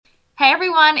Hey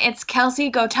everyone, it's Kelsey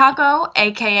Gotaco,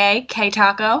 aka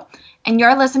K-Taco, and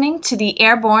you're listening to the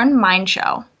Airborne Mind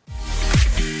Show.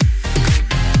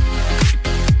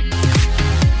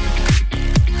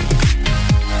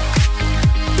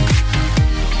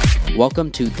 Welcome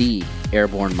to the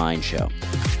Airborne Mind Show.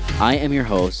 I am your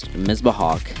host, Ms.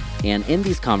 Bahawk, and in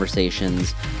these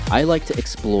conversations, I like to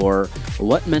explore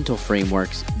what mental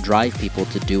frameworks drive people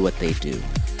to do what they do.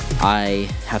 I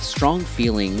have strong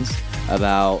feelings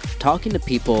about talking to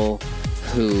people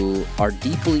who are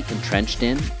deeply entrenched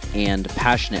in and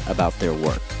passionate about their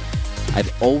work.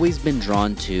 I've always been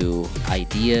drawn to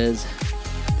ideas,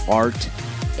 art,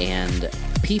 and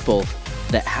people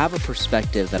that have a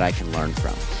perspective that I can learn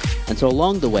from. And so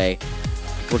along the way,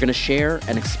 we're going to share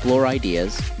and explore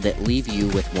ideas that leave you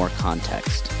with more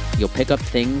context. You'll pick up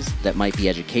things that might be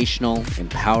educational,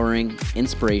 empowering,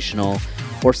 inspirational,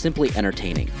 or simply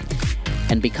entertaining.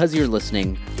 And because you're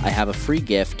listening, I have a free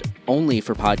gift only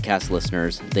for podcast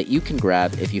listeners that you can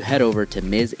grab if you head over to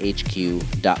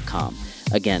mizhq.com.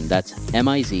 Again, that's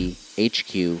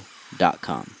mizhq.com.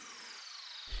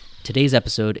 Today's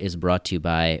episode is brought to you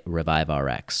by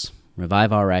ReviveRx.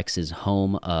 ReviveRx is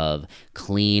home of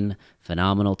clean,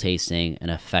 phenomenal tasting,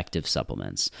 and effective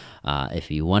supplements.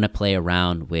 If you want to play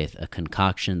around with a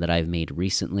concoction that I've made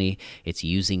recently, it's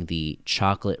using the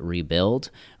chocolate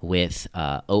rebuild with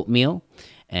oatmeal,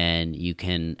 and you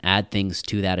can add things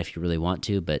to that if you really want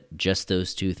to, but just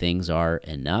those two things are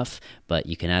enough. But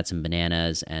you can add some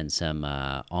bananas and some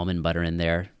almond butter in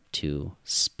there to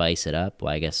spice it up.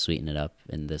 Well, I guess sweeten it up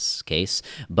in this case.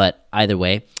 But either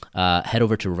way, head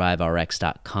over to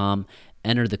reviverx.com,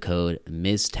 enter the code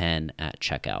MIZ10 at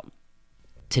checkout.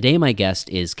 Today, my guest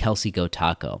is Kelsey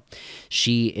Gotaco.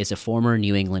 She is a former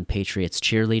New England Patriots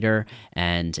cheerleader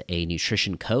and a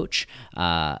nutrition coach.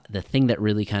 The thing that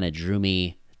really kind of drew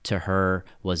me to her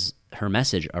was her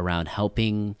message around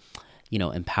helping,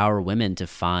 empower women to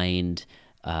find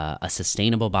a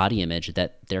sustainable body image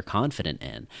that they're confident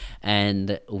in.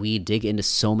 And we dig into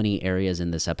so many areas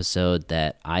in this episode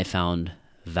that I found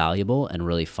valuable and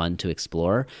really fun to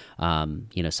explore. Some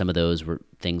of those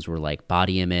things were like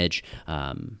body image,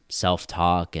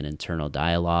 self-talk and internal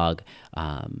dialogue,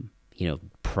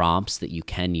 prompts that you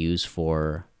can use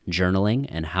for journaling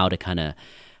and how to kind of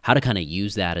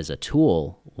use that as a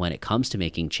tool when it comes to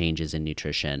making changes in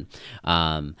nutrition,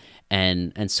 and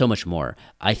so much more.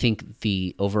 I think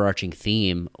the overarching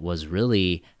theme was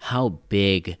really how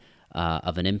big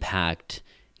of an impact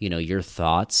your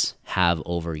thoughts have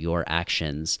over your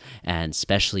actions, and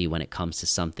especially when it comes to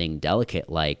something delicate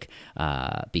like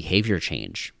behavior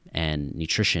change and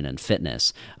nutrition and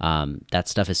fitness. That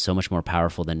stuff is so much more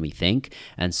powerful than we think.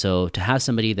 And so to have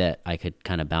somebody that I could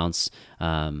kind of bounce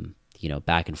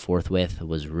back and forth with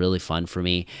was really fun for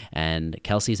me. And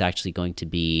Kelsey's actually going to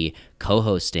be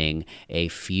co-hosting a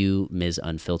few Ms.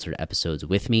 Unfiltered episodes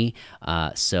with me.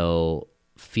 So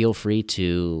feel free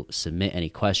to submit any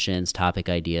questions, topic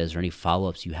ideas, or any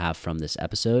follow-ups you have from this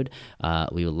episode.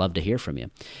 We would love to hear from you.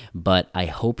 But I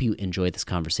hope you enjoyed this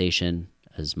conversation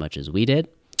as much as we did.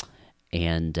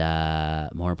 And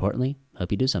more importantly,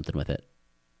 hope you do something with it.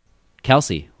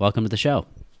 Kelsey, welcome to the show.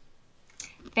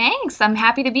 Thanks. I'm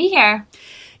happy to be here.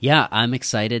 Yeah, I'm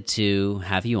excited to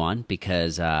have you on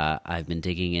because I've been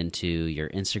digging into your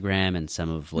Instagram and some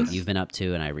of what you've been up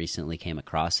to, and I recently came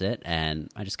across it,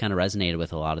 and I just kind of resonated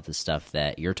with a lot of the stuff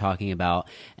that you're talking about,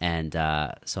 and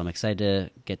so I'm excited to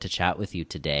get to chat with you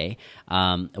today.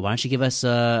 Why don't you give us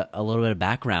a little bit of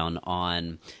background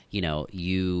on,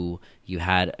 you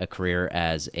had a career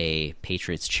as a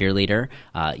Patriots cheerleader,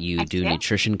 you do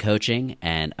nutrition coaching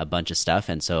and a bunch of stuff.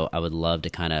 And so I would love to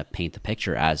kind of paint the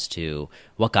picture as to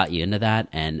what got you into that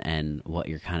and what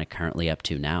you're kind of currently up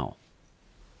to now.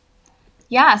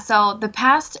 Yeah, so the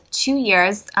past 2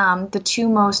 years, the two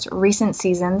most recent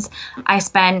seasons, I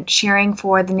spent cheering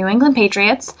for the New England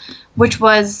Patriots, which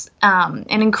was an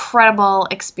incredible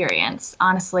experience.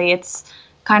 Honestly, it's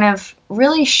kind of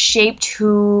really shaped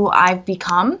who I've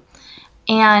become.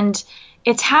 And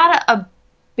it's had a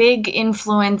big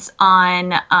influence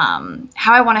on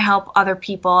how I want to help other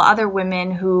people, other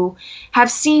women who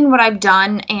have seen what I've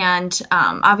done. And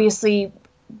obviously,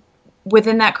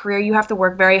 within that career, you have to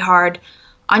work very hard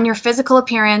on your physical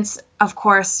appearance, of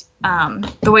course,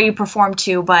 the way you perform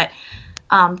too. But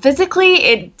physically,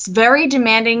 it's very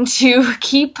demanding to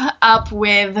keep up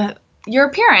with your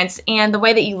appearance and the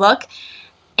way that you look.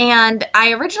 And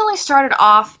I originally started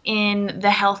off in the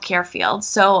healthcare field.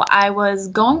 So I was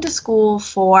going to school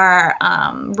for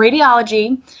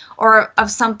radiology or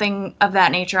of something of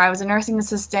that nature. I was a nursing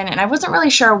assistant and I wasn't really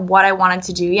sure what I wanted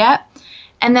to do yet.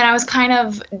 And then I was kind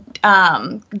of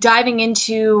diving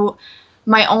into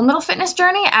my own little fitness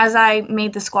journey. As I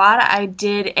made the squad, I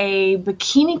did a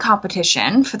bikini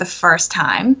competition for the first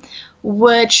time,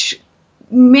 which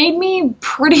made me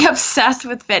pretty obsessed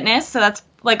with fitness. So that's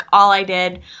like all I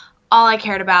did, all I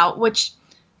cared about, which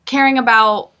caring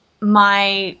about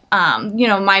my,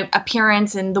 my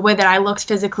appearance and the way that I looked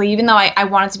physically, even though I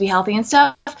wanted to be healthy and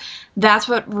stuff, that's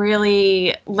what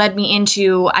really led me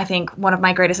into, I think, one of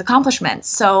my greatest accomplishments.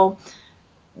 So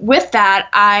with that,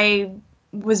 I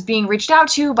was being reached out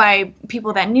to by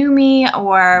people that knew me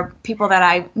or people that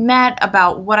I met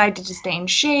about what I did to stay in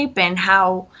shape and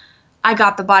how I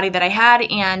got the body that I had.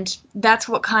 And that's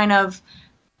what kind of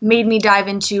made me dive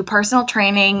into personal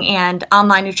training and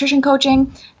online nutrition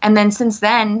coaching. And then since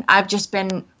then, I've just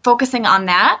been focusing on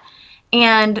that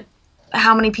and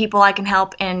how many people I can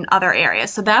help in other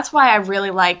areas. So that's why I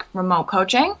really like remote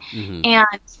coaching. Mm-hmm.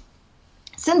 And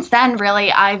since then,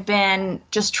 really, I've been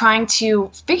just trying to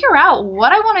figure out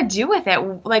what I want to do with it.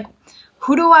 Like,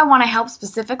 who do I want to help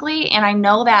specifically? And I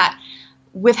know that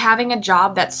with having a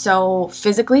job that's so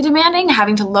physically demanding,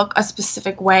 having to look a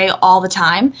specific way all the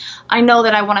time, I know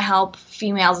that I want to help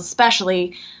females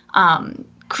especially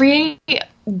create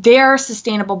their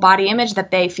sustainable body image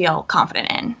that they feel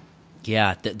confident in.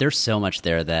 Yeah, there's so much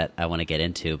there that I want to get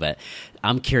into, but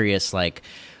I'm curious, like,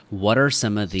 what are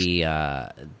some of the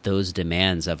those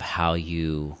demands of how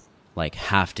you like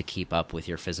have to keep up with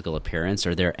your physical appearance?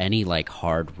 Are there any like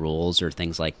hard rules or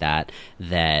things like that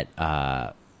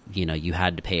you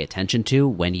had to pay attention to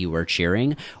when you were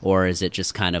cheering, or is it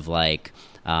just kind of like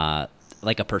a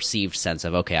perceived sense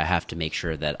of, okay, I have to make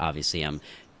sure that obviously I'm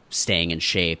staying in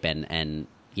shape and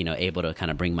able to kind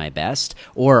of bring my best,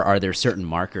 or are there certain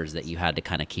markers that you had to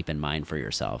kind of keep in mind for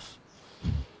yourself?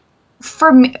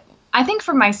 For me, I think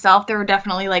for myself, there were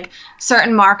definitely like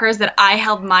certain markers that I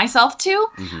held myself to.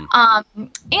 Mm-hmm.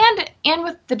 And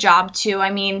with the job too. I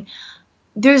mean,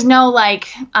 there's no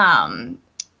like,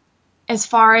 as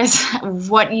far as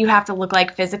what you have to look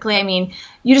like physically, I mean,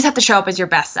 you just have to show up as your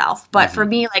best self. But mm-hmm. for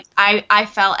me, like I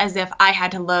felt as if I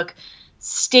had to look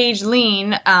stage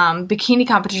lean, bikini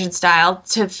competition style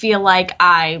to feel like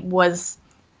I was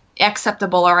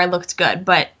acceptable or I looked good.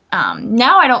 But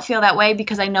now I don't feel that way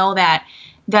because I know that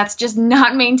that's just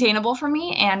not maintainable for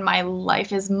me, and my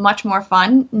life is much more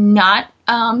fun not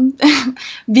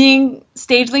being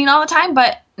stage lean all the time,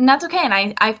 and that's okay.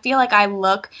 And I feel like I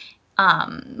look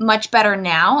much better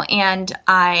now, and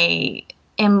I'm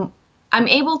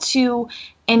able to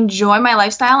enjoy my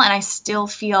lifestyle, and I still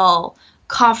feel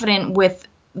confident with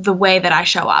the way that I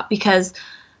show up, because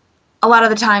a lot of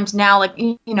the times now, like,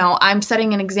 I'm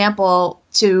setting an example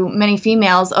to many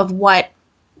females of what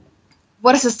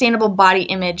a sustainable body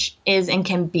image is and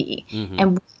can be, mm-hmm.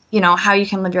 and, how you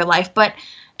can live your life. But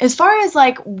as far as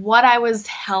like what I was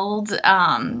held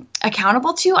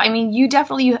accountable to, I mean,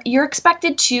 you're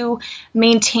expected to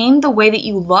maintain the way that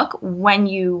you look when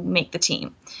you make the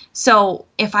team. So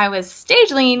if I was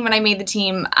stage lean when I made the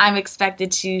team, I'm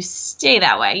expected to stay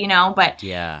that way, but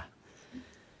yeah.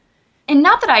 And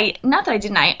not that I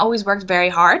didn't, I always worked very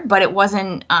hard, but it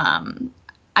wasn't,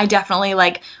 I definitely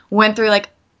like went through like,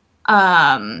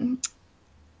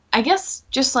 I guess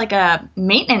just like a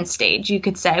maintenance stage, you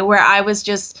could say, where I was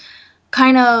just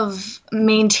kind of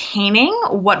maintaining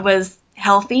what was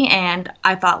healthy and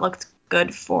I thought looked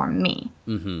good for me.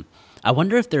 Mm-hmm. I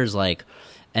wonder if there's like,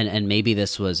 and maybe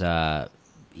this was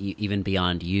even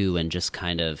beyond you and just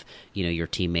kind of, your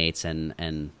teammates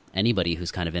and anybody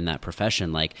who's kind of in that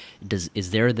profession, like,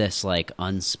 is there this like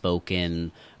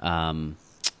unspoken,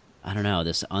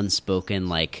 this unspoken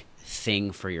like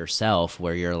thing for yourself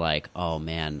where you're like, oh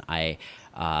man,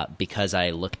 because I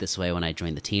look this way when I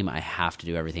joined the team, I have to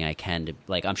do everything I can to,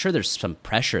 like, I'm sure there's some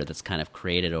pressure that's kind of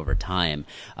created over time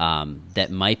that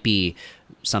might be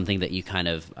something that you kind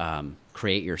of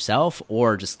create yourself,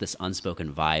 or just this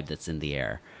unspoken vibe that's in the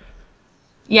air.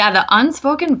 Yeah, the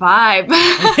unspoken vibe.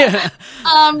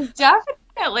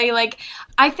 Definitely. Like,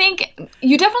 I think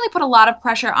you definitely put a lot of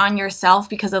pressure on yourself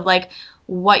because of like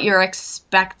who you're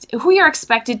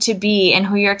expected to be and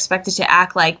who you're expected to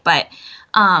act like. But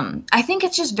I think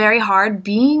it's just very hard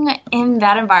being in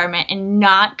that environment and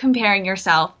not comparing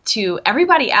yourself to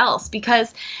everybody else,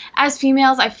 because as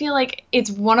females, I feel like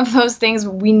it's one of those things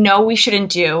we know we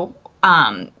shouldn't do,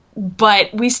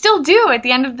 but we still do at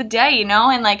the end of the day,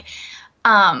 and like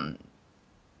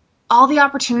all the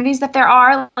opportunities that there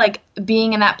are, like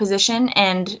being in that position,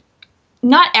 and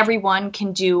not everyone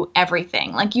can do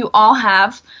everything. Like, you all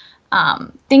have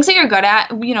things that you're good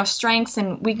at, strengths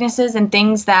and weaknesses and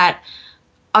things that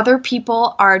other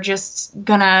people are just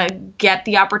gonna get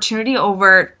the opportunity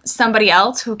over somebody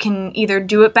else who can either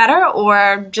do it better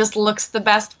or just looks the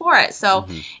best for it. So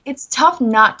it's tough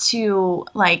not to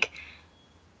like,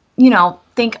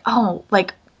 think, oh,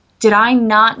 like, did I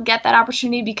not get that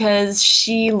opportunity because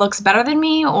she looks better than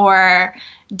me, or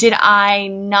did I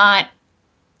not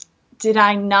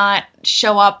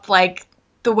show up like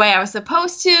the way I was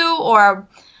supposed to?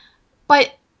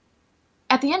 But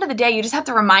at the end of the day, you just have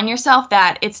to remind yourself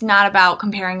that it's not about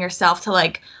comparing yourself to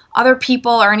like other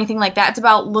people or anything like that. It's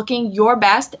about looking your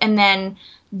best and then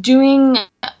doing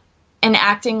and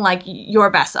acting like your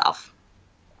best self.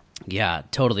 Yeah,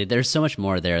 totally. There's so much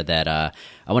more there that I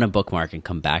want to bookmark and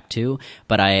come back to,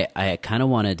 but I kind of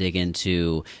want to dig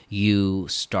into you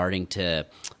starting to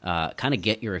kind of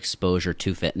get your exposure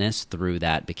to fitness through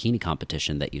that bikini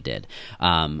competition that you did.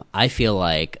 I feel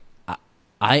like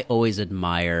I always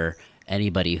admire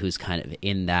anybody who's kind of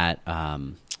in that,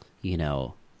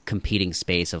 competing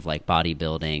space of like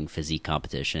bodybuilding, physique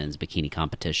competitions, bikini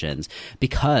competitions,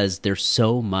 because there's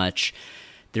so much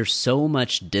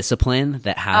discipline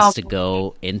that has to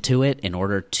go into it in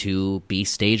order to be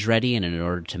stage ready and in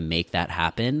order to make that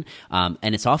happen.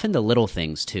 And it's often the little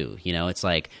things too. It's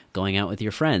like going out with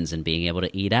your friends and being able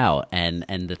to eat out and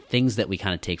the things that we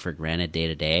kind of take for granted day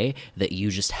to day that you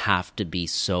just have to be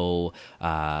so,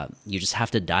 you just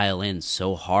have to dial in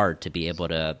so hard to be able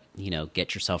to,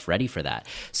 get yourself ready for that.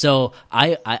 So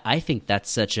I think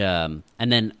that's such and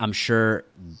then I'm sure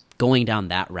going down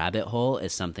that rabbit hole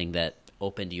is something that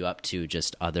opened you up to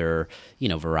just other,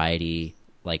 variety,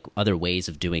 like other ways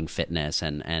of doing fitness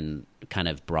and kind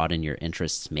of broaden your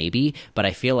interests maybe. But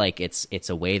I feel like it's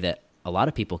a way that a lot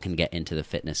of people can get into the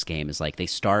fitness game is like they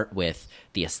start with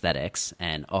the aesthetics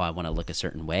and, I want to look a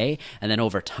certain way. And then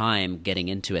over time, getting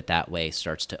into it that way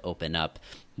starts to open up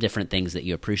different things that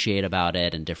you appreciate about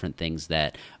it and different things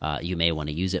that you may want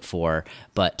to use it for.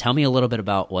 But tell me a little bit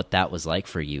about what that was like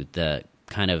for you, the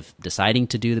kind of deciding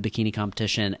to do the bikini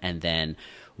competition and then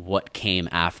what came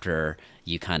after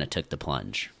you kind of took the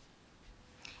plunge.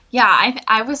 Yeah,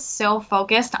 I was so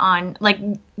focused on, like,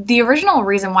 the original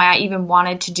reason why I even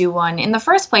wanted to do one in the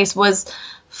first place was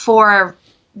for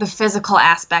the physical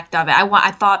aspect of it.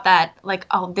 I thought that, like,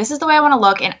 this is the way I want to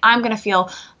look, and I'm going to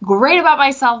feel great about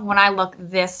myself when I look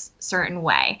this certain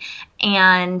way.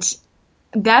 And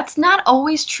that's not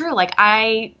always true. Like,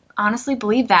 I honestly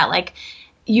believe that, like,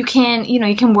 you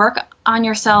can work on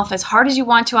yourself as hard as you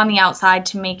want to on the outside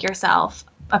to make yourself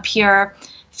appear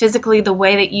physically the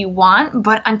way that you want,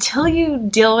 but until you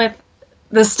deal with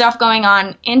the stuff going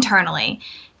on internally,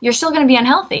 you're still going to be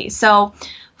unhealthy. So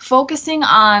focusing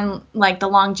on like the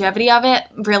longevity of it,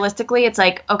 realistically, it's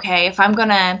like, okay, if I'm going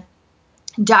to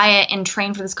diet and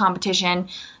train for this competition,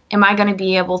 am I going to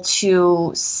be able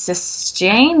to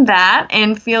sustain that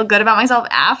and feel good about myself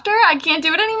after I can't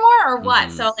do it anymore, or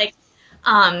what? So like,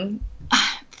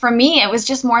 for me, it was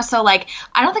just more so like,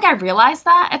 I don't think I realized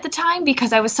that at the time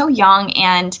because I was so young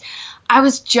and I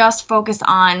was just focused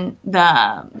on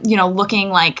the, looking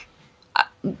like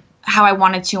how I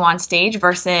wanted to on stage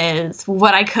versus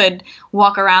what I could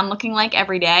walk around looking like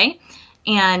every day.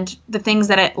 And the things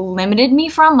that it limited me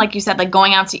from, like you said, like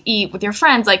going out to eat with your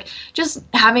friends, like just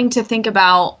having to think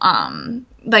about,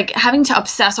 like having to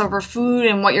obsess over food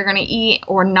and what you're going to eat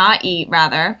or not eat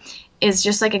rather is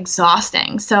just like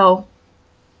exhausting. So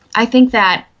I think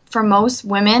that for most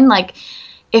women, like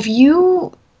if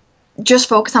you just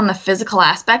focus on the physical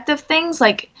aspect of things,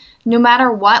 like no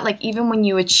matter what, like even when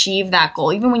you achieve that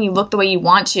goal, even when you look the way you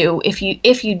want to, if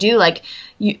you do, like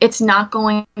you're still not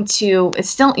going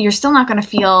to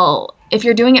feel, if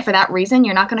you're doing it for that reason,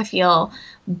 you're not going to feel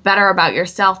better about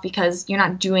yourself because you're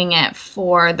not doing it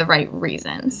for the right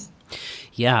reasons.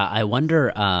 Yeah. I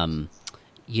wonder,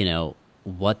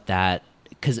 what that,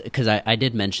 because I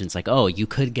did mention it's like, you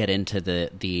could get into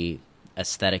the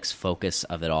aesthetics focus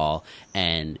of it all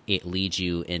and it leads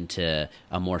you into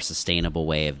a more sustainable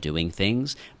way of doing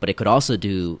things, but it could also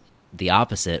do the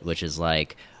opposite, which is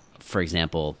like, for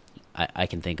example, I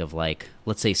can think of like,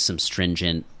 let's say some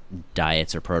stringent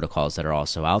diets or protocols that are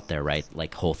also out there, right?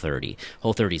 Like Whole30.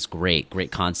 Whole30 is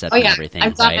great concept and everything,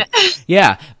 right?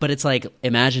 Yeah, but it's like,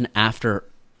 imagine after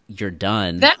you're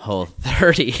done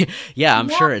Whole30. Yeah, I'm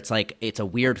sure it's like, it's a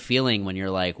weird feeling when you're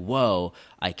like, whoa,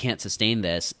 I can't sustain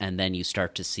this. And then you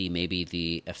start to see maybe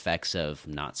the effects of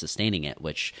not sustaining it,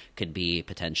 which could be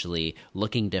potentially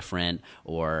looking different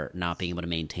or not being able to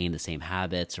maintain the same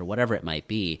habits or whatever it might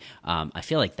be. I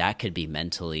feel like that could be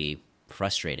mentally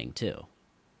frustrating too.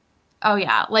 Oh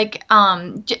yeah. Like,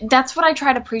 that's what I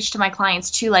try to preach to my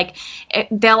clients too. Like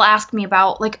they'll ask me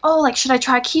about like, should I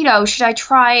try keto? Should I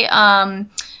try,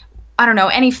 I don't know,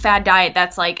 any fad diet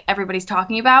that's like everybody's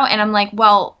talking about. And I'm like,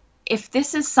 well, if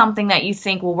this is something that you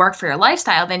think will work for your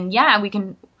lifestyle, then yeah,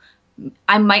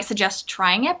 I might suggest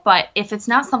trying it. But if it's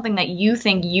not something that you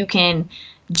think you can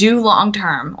do long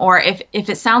term, or if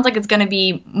it sounds like it's going to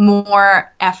be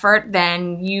more effort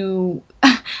than you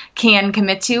can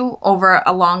commit to over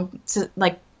a long,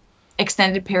 like,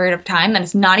 extended period of time, then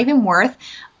it's not even worth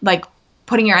like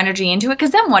putting your energy into it.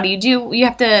 Because then what do? You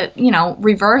have to,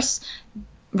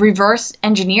 reverse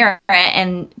engineer it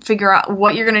and figure out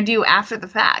what you're going to do after the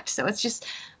fact. So it's just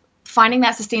finding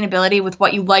that sustainability with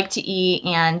what you like to eat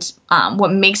and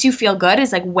what makes you feel good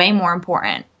is like way more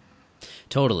important.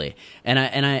 Totally.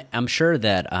 And I'm sure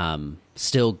that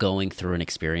still going through an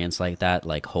experience like that,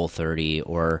 like Whole30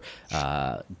 or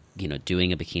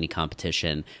doing a bikini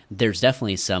competition, there's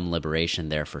definitely some liberation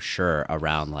there for sure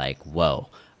around like, whoa,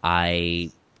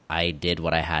 I did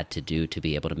what I had to do to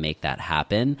be able to make that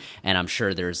happen. And I'm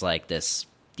sure there's like this,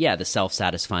 the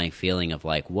self-satisfying feeling of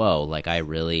like, whoa, like I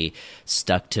really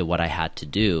stuck to what I had to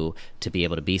do to be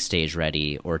able to be stage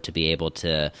ready or to be able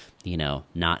to,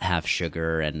 not have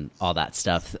sugar and all that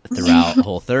stuff throughout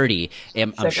Whole30.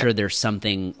 I'm sure there's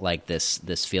something like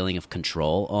this feeling of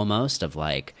control almost of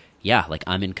like, like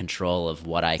I'm in control of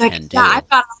what I can do. Yeah, I've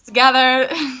got it all together.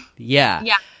 Yeah.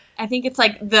 Yeah. I think it's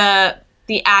like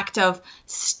the act of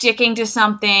sticking to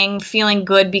something, feeling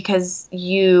good because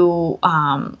you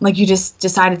you just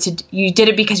decided you did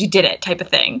it because you did it type of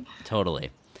thing. Totally.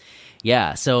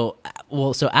 Yeah. So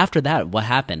after that, what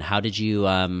happened? How did you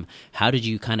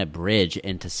kind of bridge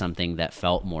into something that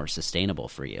felt more sustainable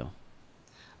for you?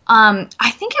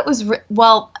 I think it was,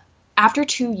 after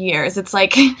 2 years, it's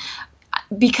like,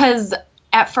 because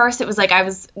at first it was like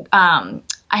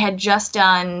I had just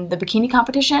done the bikini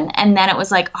competition, and then it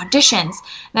was like auditions.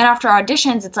 And then after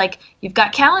auditions, it's like you've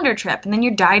got calendar trip, and then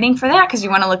you're dieting for that because you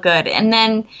want to look good. And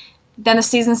then the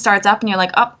season starts up, and you're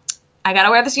like, oh, I got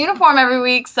to wear this uniform every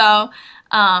week. So,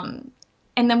 and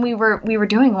then we were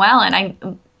doing well,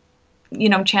 and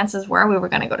chances were we were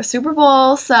going to go to Super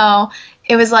Bowl. So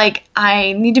it was like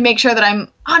I need to make sure that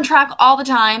I'm on track all the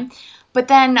time. But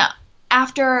then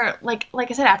after, like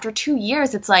I said, after 2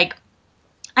 years, it's like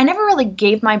I never really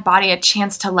gave my body a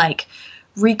chance to like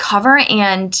recover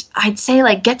and I'd say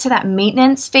like get to that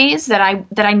maintenance phase that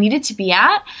I needed to be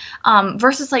at,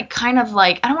 versus like kind of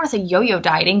like, I don't want to say yo-yo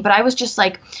dieting, but I was just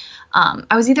like,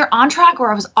 I was either on track or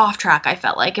I was off track, I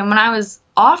felt like. And when I was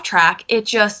off track,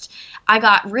 I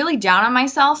got really down on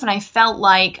myself, and I felt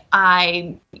like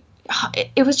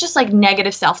it was just like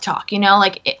negative self-talk,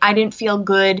 like I didn't feel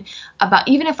good about,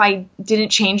 even if I didn't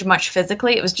change much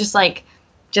physically, it was just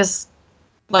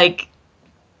like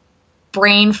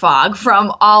brain fog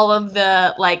from all of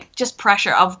the like just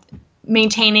pressure of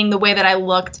maintaining the way that I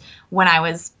looked when I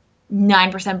was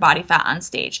 9% body fat on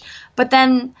stage. But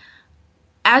then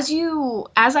as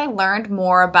I learned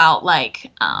more about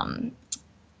like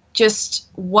just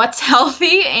what's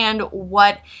healthy and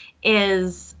what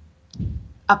is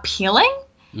appealing,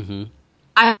 mm-hmm.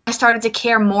 I started to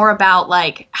care more about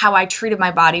like how I treated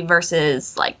my body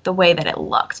versus like the way that it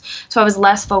looked. So I was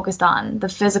less focused on the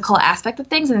physical aspect of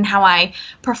things and how I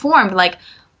performed, like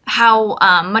how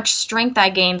much strength I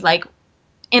gained like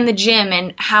in the gym,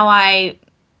 and how I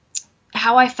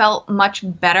felt much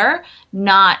better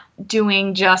not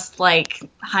doing just like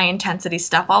high intensity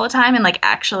stuff all the time, and like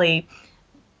actually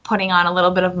putting on a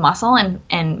little bit of muscle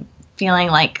and feeling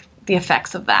like the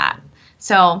effects of that.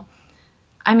 So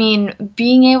I mean,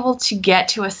 being able to get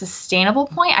to a sustainable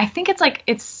point, I think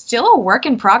it's still a work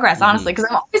in progress, honestly, because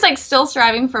I'm always like still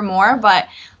striving for more. But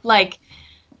like,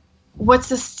 what's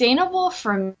sustainable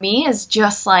for me is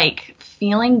just like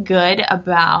feeling good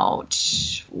about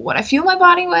what I fuel my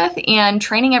body with and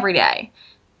training every day,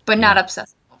 but not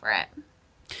obsessing over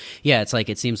it. Yeah, it's like,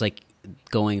 it seems like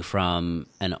going from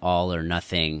an all or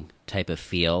nothing type of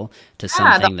feel to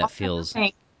something that feels,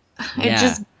 it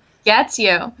just gets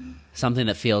you. Something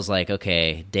that feels like,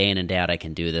 okay, day in and day out, I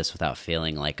can do this without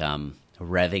feeling like I'm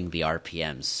revving the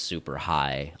RPMs super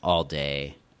high all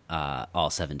day, all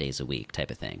 7 days a week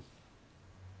type of thing.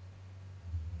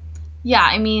 Yeah,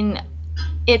 I mean,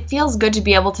 it feels good to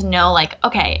be able to know, like,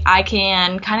 okay, I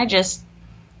can kind of just,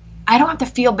 I don't have to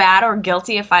feel bad or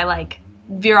guilty if I, like,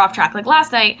 veer off track. Like,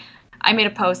 last night, I made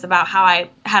a post about how I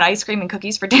had ice cream and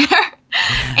cookies for dinner.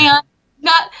 And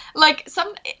not, like,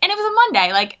 and it was a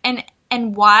Monday, like,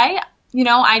 and why,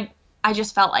 I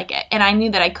just felt like it, and I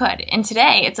knew that I could. And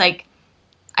today, it's like,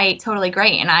 I ate totally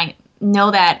great, and I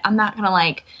know that I'm not going to,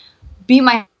 like, beat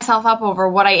myself up over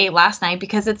what I ate last night,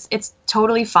 because it's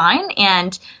totally fine,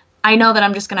 and I know that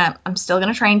I'm still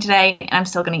gonna train today, and I'm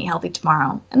still gonna eat healthy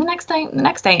tomorrow, and the next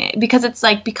day, because it's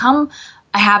like become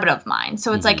a habit of mine.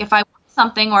 So it's like if I want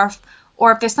something,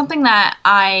 or if there's something that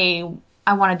I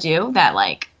want to do that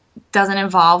like doesn't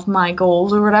involve my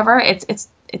goals or whatever, it's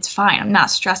fine. I'm not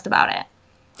stressed about it.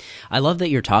 I love that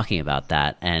you're talking about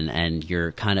that and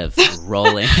you're kind of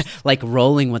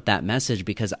rolling with that message,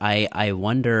 because I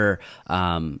wonder,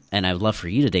 and I would love for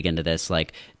you to dig into this,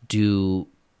 like, do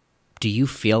you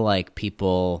feel like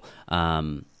people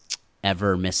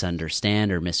ever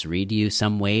misunderstand or misread you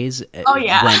some ways? Oh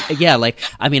yeah. Like,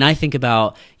 I mean, I think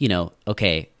about,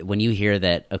 okay, when you hear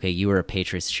that, okay, you were a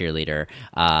Patriots cheerleader,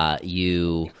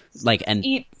 you like, and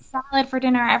eat salad for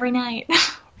dinner every night.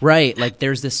 Right. Like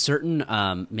there's this certain,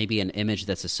 maybe an image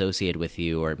that's associated with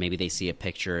you, or maybe they see a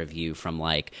picture of you from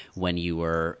like when you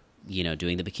were,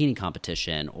 doing the bikini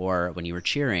competition or when you were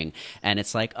cheering. And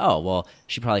it's like, oh, well,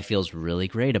 she probably feels really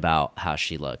great about how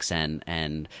she looks.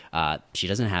 And she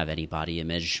doesn't have any body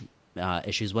image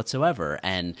issues whatsoever.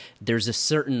 And there's a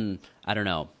certain, I don't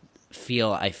know,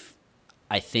 feel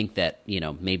I think that,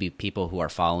 maybe people who are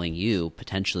following you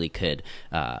potentially could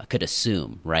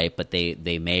assume, right? But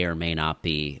they may or may not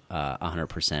be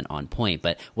 100% on point.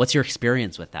 But what's your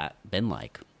experience with that been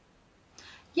like?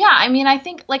 Yeah, I mean, I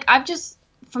think like I've just,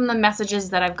 from the messages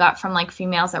that I've got from like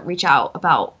females that reach out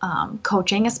about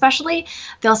coaching, especially,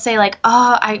 they'll say like,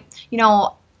 oh,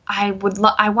 I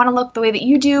want to look the way that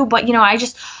you do, but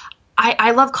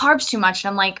I love carbs too much.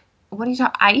 And I'm like, what are you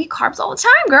talking? I eat carbs all the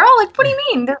time, girl. Like, what do you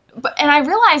mean? And I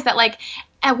realized that like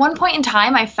at one point in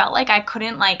time, I felt like I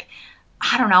couldn't like,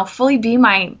 I don't know, fully be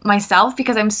myself,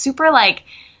 because I'm super like,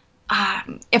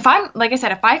 if I'm, like I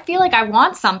said, if I feel like I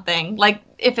want something, like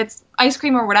if it's ice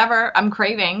cream or whatever I'm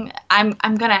craving, I'm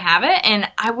going to have it. And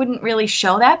I wouldn't really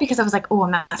show that because I was like, oh,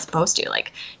 I'm not supposed to,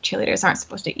 like cheerleaders aren't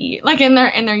supposed to eat like in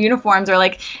their uniforms, or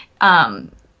like,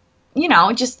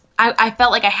 just, I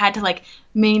felt like I had to like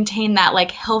maintain that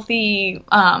like healthy,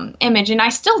 image. And I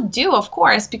still do, of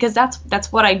course, because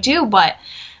that's what I do. But,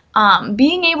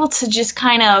 being able to just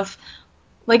kind of,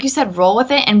 like you said, roll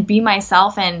with it and be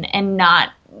myself and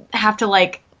not have to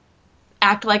like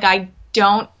act like I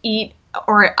don't eat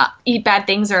or eat bad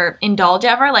things or indulge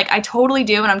ever. Like I totally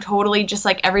do. And I'm totally just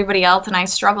like everybody else. And I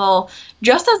struggle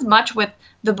just as much with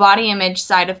the body image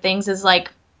side of things as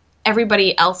like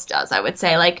everybody else does, I would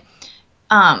say. Like,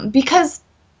 because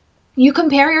you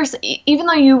compare yourself, even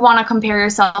though you want to compare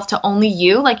yourself to only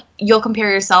you, like you'll compare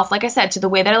yourself, like I said, to the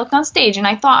way that I looked on stage. And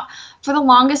I thought for the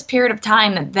longest period of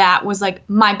time that was like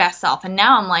my best self. And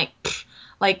now I'm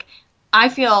like I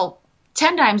feel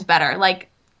 10 times better, like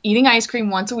eating ice cream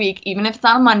once a week, even if it's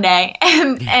on a Monday,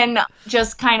 and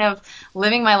just kind of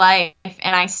living my life.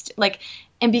 And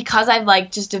and because I've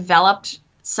like just developed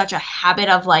such a habit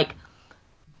of like,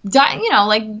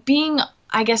 like being,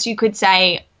 I guess you could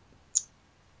say,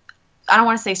 I don't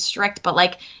want to say strict, but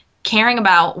like caring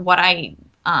about what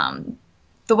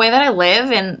the way that I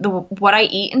live and what I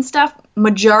eat and stuff,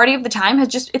 majority of the time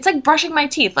it's like brushing my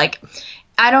teeth. Like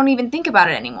I don't even think about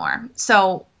it anymore.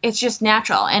 So it's just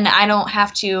natural. And I don't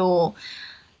have to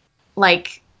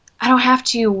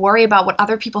worry about what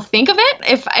other people think of it.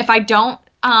 If I don't,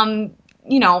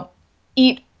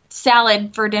 eat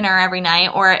salad for dinner every night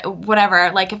or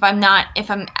whatever, like if I'm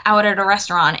out at a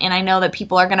restaurant and I know that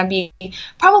people are going to be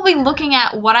probably looking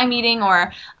at what I'm eating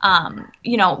or,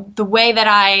 the way that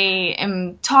I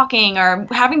am talking or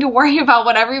having to worry about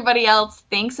what everybody else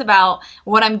thinks about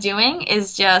what I'm doing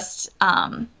is just,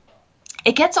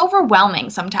 it gets overwhelming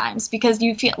sometimes because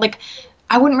you feel like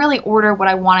I wouldn't really order what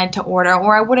I wanted to order,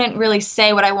 or I wouldn't really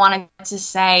say what I wanted to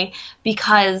say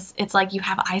because it's like you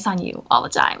have eyes on you all the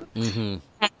time. Mm-hmm.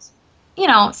 And,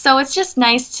 so it's just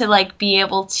nice to like be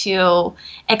able to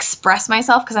express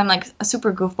myself because I'm like a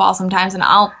super goofball sometimes and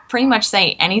I'll pretty much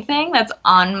say anything that's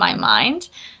on my mind.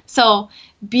 So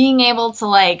being able to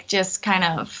like just kind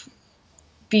of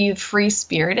be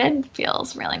free-spirited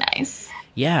feels really nice.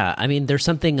 Yeah, I mean, there's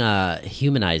something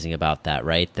humanizing about that,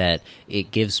 right? That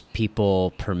it gives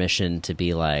people permission to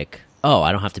be like, oh,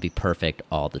 I don't have to be perfect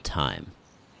all the time.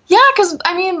 Yeah, because,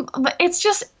 I mean, it's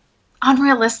just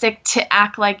unrealistic to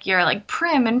act like you're, like,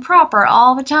 prim and proper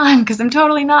all the time, because I'm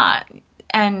totally not.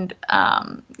 And,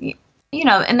 and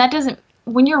that doesn't,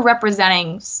 when you're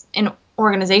representing an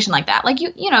organization like that, like,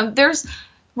 there's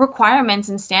requirements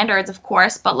and standards, of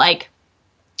course, but, like,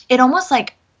 it almost,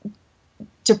 like,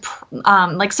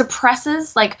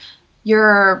 suppresses like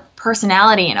your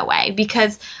personality in a way,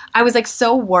 because I was like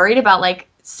so worried about like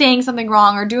saying something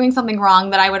wrong or doing something wrong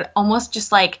that I would almost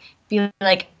just like be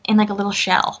like in like a little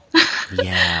shell.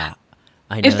 Yeah.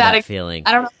 I know that feeling.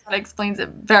 I don't know if that explains it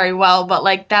very well, but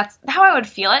like that's how I would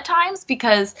feel at times,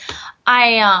 because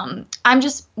I'm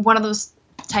just one of those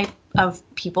type of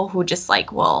people who just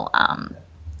like will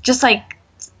just like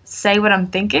say what I'm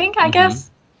thinking, I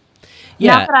guess.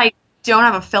 Yeah. Not that I don't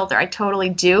have a filter, I totally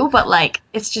do, but like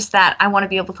it's just that I want to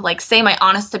be able to like say my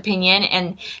honest opinion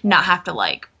and not have to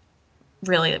like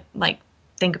really like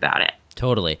think about it.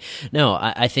 Totally. No,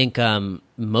 I think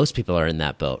most people are in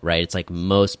that boat, right? It's like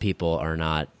most people are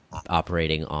not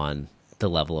operating on the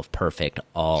level of perfect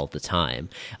all the time.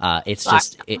 It's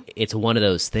just, it's one of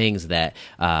those things that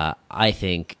I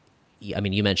think, I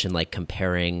mean, you mentioned like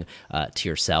comparing to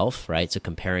yourself, right? So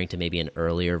comparing to maybe an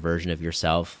earlier version of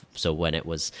yourself. So when it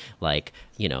was like,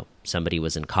 you know, somebody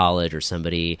was in college or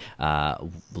somebody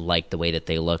liked the way that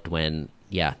they looked when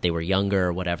they were younger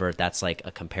or whatever, that's like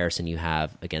a comparison you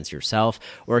have against yourself,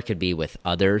 or it could be with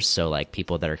others. So like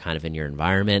people that are kind of in your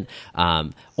environment.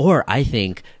 Or I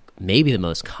think maybe the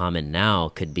most common now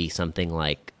could be something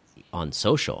like on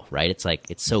social, right? It's like,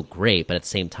 it's so great, but at the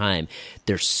same time,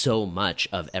 there's so much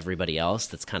of everybody else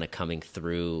that's kind of coming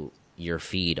through your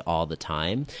feed all the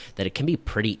time that it can be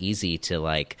pretty easy to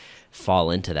like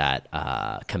fall into that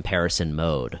comparison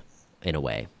mode in a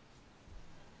way.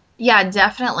 Yeah,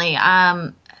 definitely.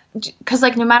 Because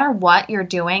like no matter what you're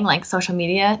doing, like social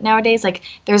media nowadays, like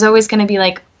there's always going to be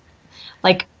like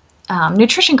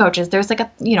nutrition coaches. There's like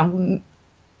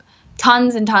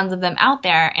tons and tons of them out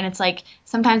there, and it's like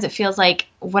sometimes it feels like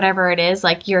whatever it is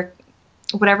that you're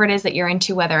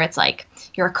into, whether it's like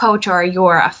you're a coach or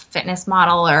you're a fitness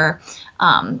model or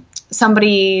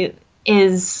somebody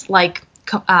is like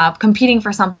competing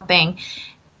for something.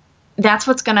 That's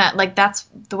what's gonna like, that's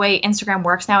the way Instagram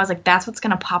works now, is like that's what's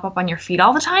gonna pop up on your feed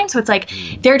all the time. So it's like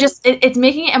they're just it's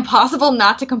making it impossible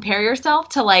not to compare yourself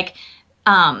to like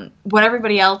what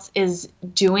everybody else is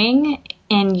doing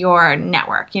in your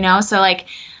network, you know? So like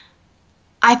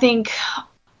I think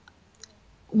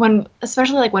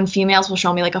especially like when females will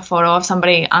show me like a photo of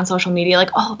somebody on social media,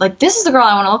 like, oh, like this is the girl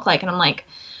I want to look like, and I'm like,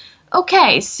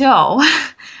 okay, so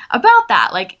about that,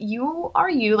 like you are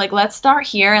you, like let's start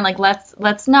here, and like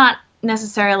let's not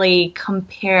necessarily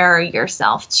compare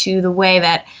yourself to the way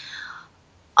that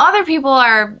other people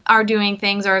are doing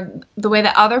things or the way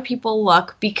that other people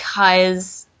look,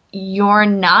 because you're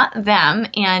not them.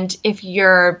 And if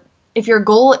your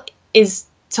goal is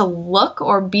to look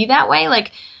or be that way,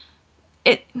 like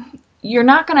you're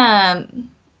not gonna,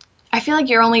 I feel like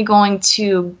you're only going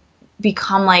to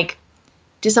become like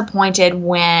disappointed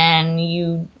when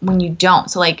you don't.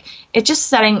 So like it's just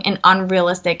setting an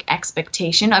unrealistic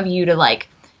expectation of you to like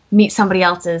meet somebody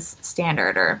else's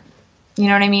standard, or you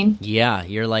know what I mean? Yeah,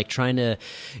 you're trying to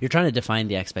define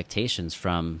the expectations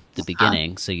from the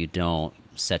beginning so you don't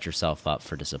set yourself up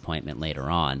for disappointment later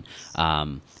on.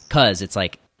 'Cause it's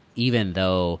like, even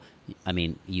though, I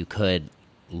mean, you could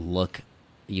look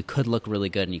really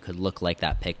good and you could look like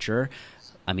that picture.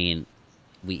 I mean,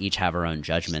 we each have our own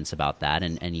judgments about that,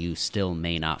 and you still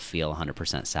may not feel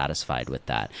 100% satisfied with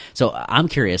that. So I'm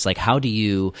curious, like,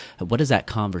 what does that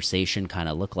conversation kind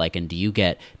of look like? And do you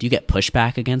get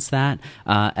pushback against that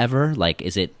ever? Like,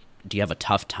 do you have a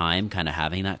tough time kind of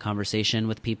having that conversation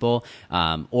with people?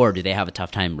 Or do they have a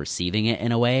tough time receiving it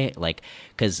in a way? Like,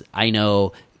 'cause I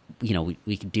know, you know,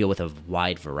 we can deal with a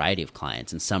wide variety of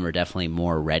clients, and some are definitely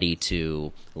more ready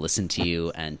to listen to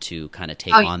you and to kind of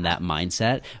take on that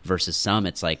mindset, versus some,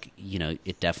 it's like, you know,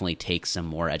 it definitely takes some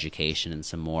more education and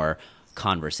some more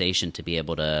conversation to be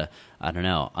able to, I don't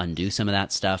know, undo some of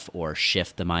that stuff or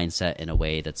shift the mindset in a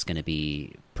way that's going to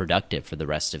be productive for the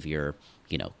rest of your,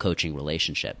 you know, coaching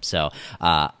relationship. So,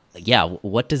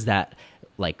 what does that,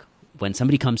 like, when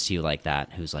somebody comes to you like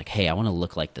that, who's like, hey, I want to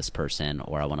look like this person,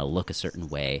 or I want to look a certain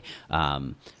way,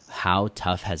 how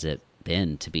tough has it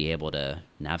been to be able to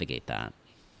navigate that?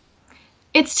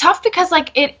 It's tough because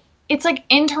like it's like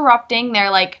interrupting their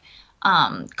like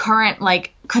current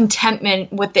like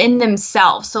contentment within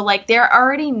themselves. So like they're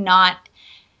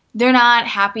not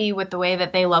happy with the way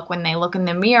that they look when they look in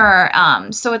the mirror.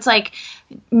 So it's like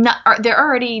they're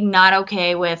already not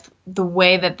okay with the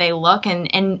way that they look,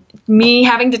 and me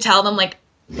having to tell them like,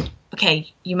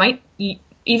 okay, even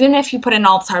if you put in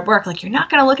all this hard work, like you're not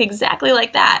going to look exactly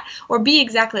like that or be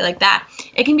exactly like that.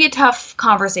 It can be a tough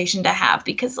conversation to have,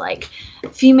 because like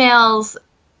females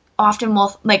often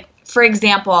will, like, for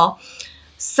example,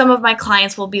 some of my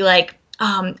clients will be like,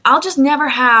 I'll just never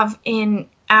have an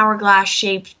hourglass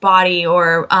shaped body,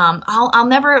 or I'll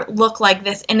never look like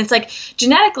this. And it's like,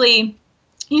 genetically,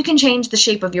 you can change the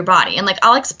shape of your body. And like,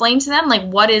 I'll explain to them like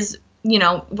what is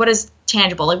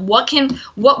tangible, like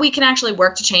what we can actually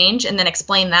work to change, and then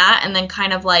explain that, and then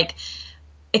kind of like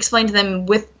explain to them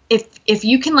with, if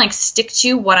you can like stick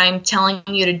to what I'm telling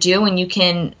you to do, and you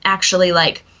can actually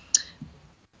like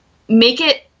make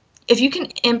it, if you can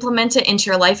implement it into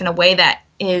your life in a way that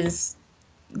is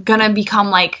gonna become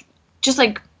like just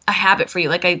like a habit for you,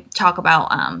 like I talk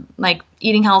about like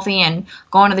eating healthy and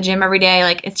going to the gym every day,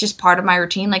 like it's just part of my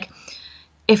routine. Like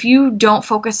if you don't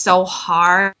focus so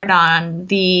hard on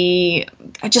the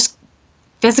just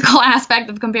physical aspect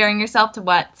of comparing yourself to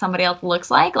what somebody else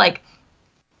looks like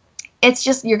it's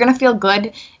just, you're gonna feel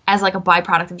good as like a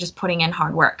byproduct of just putting in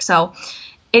hard work. So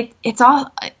it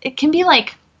can be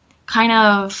like kind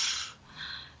of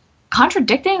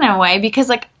contradicting in a way, because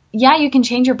like, yeah, you can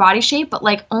change your body shape, but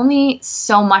like only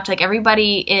so much. Like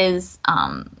everybody is,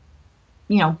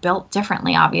 built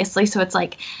differently, obviously. So it's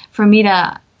like for me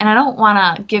to, and I don't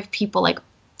want to give people like,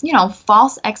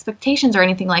 false expectations or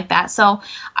anything like that. So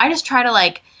I just try to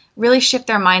like really shift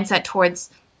their mindset towards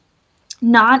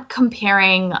not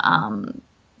comparing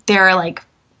their like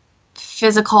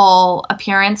physical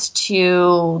appearance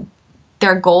to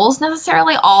their goals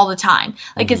necessarily all the time.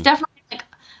 Like it's definitely like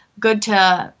good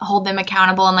to hold them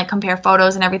accountable and like compare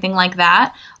photos and everything like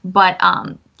that. But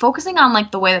focusing on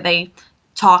like the way that they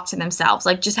talk to themselves,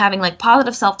 like just having like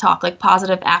positive self-talk, like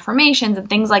positive affirmations and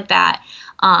things like that.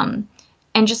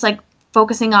 And just like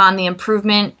focusing on the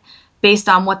improvement based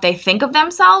on what they think of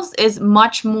themselves is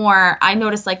much more, I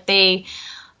notice like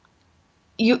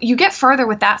you get further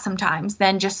with that sometimes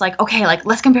than just like, okay, like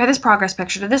let's compare this progress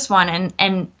picture to this one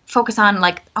and focus on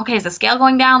like, okay, is the scale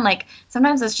going down? Like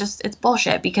sometimes it's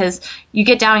bullshit, because you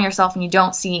get down on yourself and you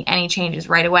don't see any changes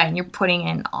right away, and you're putting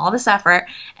in all this effort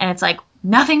and it's like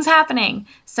nothing's happening.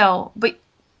 So, but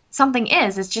something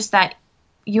is, it's just that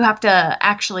you have to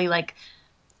actually like,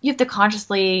 you have to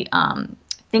consciously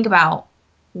think about,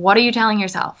 what are you telling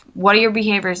yourself? What are your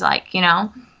behaviors like,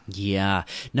 Yeah,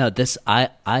 no,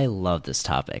 I love this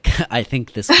topic. I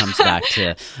think this comes back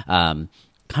to kind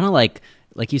of like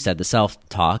you said, the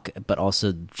self-talk, but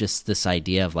also just this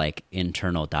idea of like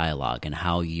internal dialogue and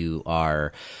how you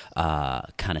are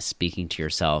kind of speaking to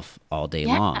yourself all day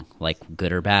long, like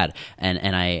good or bad.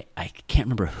 And I can't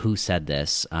remember who said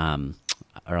this,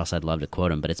 or else I'd love to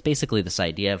quote him, but it's basically this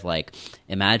idea of like,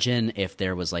 imagine if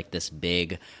there was like this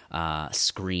big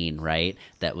screen, right,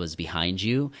 that was behind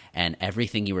you, and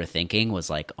everything you were thinking was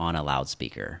like on a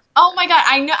loudspeaker. Oh my God,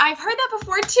 I know, I've heard that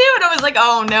before too, and I was like,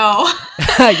 oh no.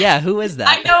 Yeah, who is that?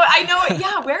 I know.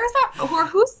 Yeah, where is that? Or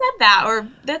who said that? Or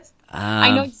that's,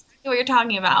 I know exactly what you're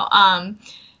talking about.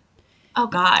 Oh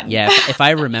God. Yeah, if I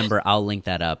remember, I'll link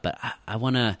that up. But I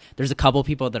want to, there's a couple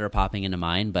people that are popping into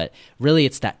mind, but really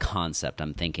it's that concept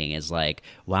I'm thinking is like,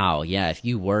 wow, yeah, if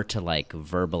you were to like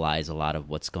verbalize a lot of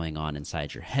what's going on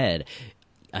inside your head,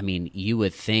 I mean, you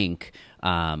would think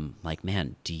like,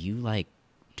 man, do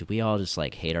we all just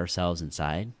like hate ourselves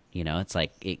inside? It's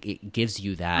like, it gives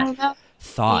you that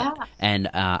thought. Yeah. And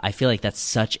I feel like that's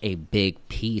such a big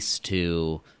piece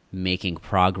to making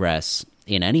progress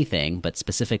in anything, but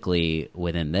specifically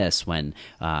within this, when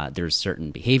there's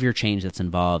certain behavior change that's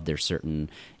involved, there's certain,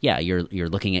 you're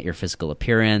looking at your physical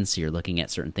appearance, you're looking at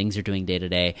certain things you're doing day to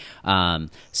day.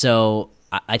 So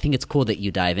I think it's cool that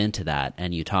you dive into that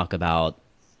and you talk about,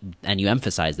 and you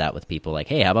emphasize that with people like,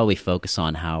 hey, how about we focus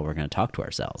on how we're going to talk to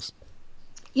ourselves?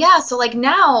 Yeah. So like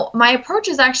now my approach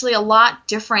is actually a lot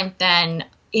different than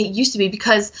it used to be,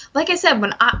 because like I said,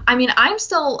 when I'm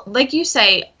still, like you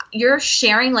say, you're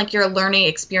sharing like your learning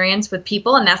experience with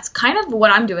people, and that's kind of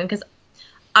what I'm doing, because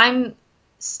I'm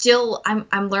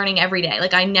learning every day.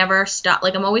 Like I never stop.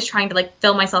 Like I'm always trying to like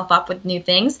fill myself up with new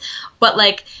things. But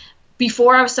like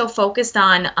before, I was so focused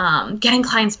on getting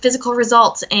clients' physical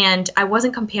results, and I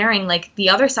wasn't comparing like the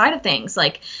other side of things,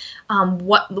 like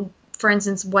for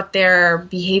instance, what their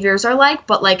behaviors are like.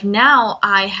 But like now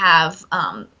I have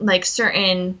like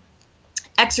certain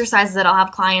exercises that I'll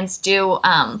have clients do,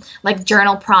 like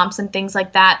journal prompts and things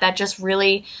like that just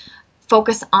really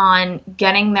focus on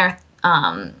getting their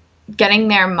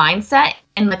mindset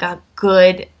in like a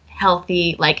good,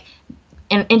 healthy, like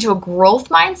into a growth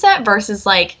mindset versus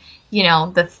like,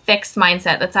 the fixed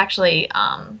mindset. That's actually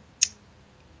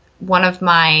one of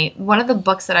the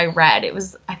books that I read.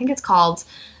 I think it's called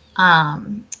I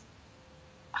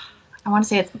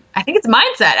think it's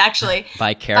Mindset, actually.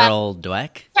 By Carol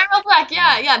Dweck? Carol Dweck,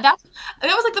 yeah. That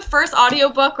was like the first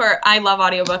audiobook, or I love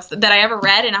audiobooks, that I ever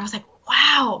read, and I was like,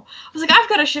 wow. I was like, I've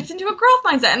got to shift into a growth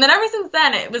mindset. And then ever since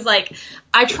then, it was like,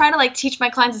 I try to like teach my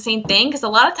clients the same thing, because a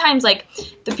lot of times like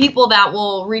the people that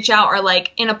will reach out are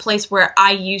like in a place where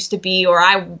I used to be, or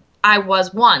I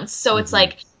was once. So it's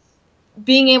like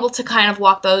being able to kind of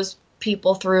walk those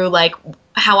people through like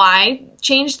how I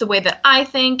changed the way that I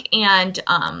think, and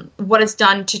what it's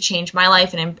done to change my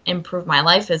life and improve my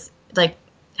life is like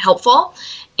helpful.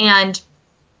 And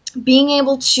being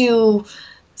able to,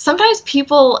 sometimes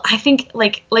people, I think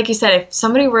like you said, if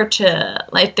somebody were to,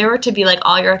 like, there were to be like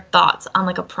all your thoughts on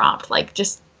like a prompt, like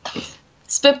just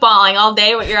spitballing all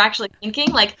day what you're actually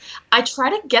thinking, like I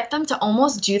try to get them to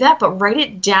almost do that, but write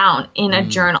it down in a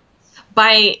journal.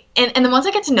 And then once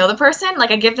I get to know the person,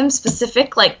 like I give them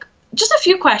specific, like just a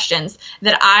few questions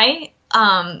that I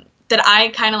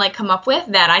kind of like come up with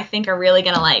that I think are really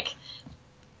gonna like,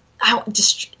 I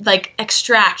just like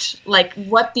extract like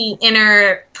what the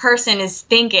inner person is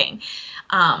thinking.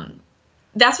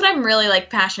 That's what I'm really like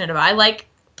passionate about. I like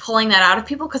pulling that out of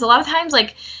people, because a lot of times,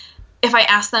 like if I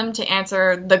ask them to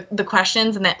answer the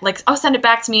questions and that like, oh, send it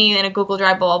back to me in a Google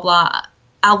Drive, blah, blah, blah,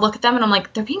 I'll look at them and I'm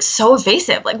like, they're being so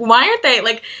evasive. Like, why aren't they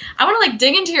like, I want to like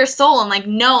dig into your soul and like,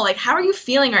 know, like, how are you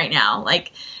feeling right now?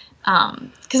 Like,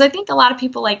 cause I think a lot of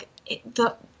people like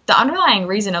the underlying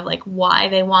reason of like why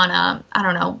they want to, I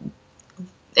don't know,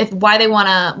 why they want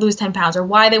to lose 10 pounds or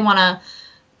why they want to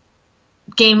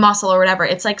gain muscle or whatever.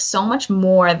 It's like so much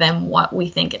more than what we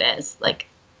think it is. Like,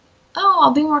 oh,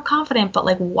 I'll be more confident, but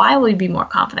like, why will you be more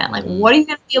confident? Like, what are you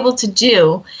going to be able to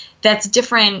do that's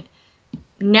different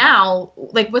now?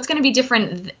 Like, what's going to be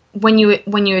different when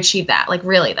you achieve that? Like,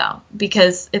 really though,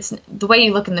 because it's the way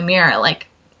you look in the mirror. Like,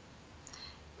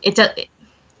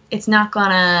 it's not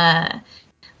gonna,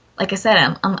 like I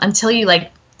said, until you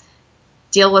like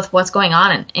deal with what's going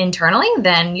on internally,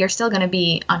 then you're still going to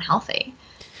be unhealthy.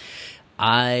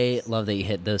 I love that you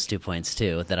hit those 2 points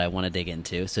too that I want to dig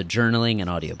into. So journaling and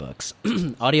audiobooks.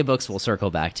 Audiobooks we'll circle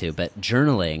back to, but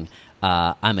journaling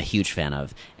I'm a huge fan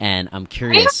of. And I'm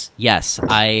curious. Yes,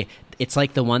 it's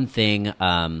like the one thing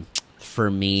for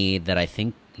me that I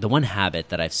think, the one habit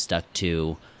that I've stuck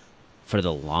to for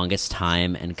the longest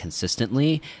time and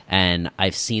consistently, and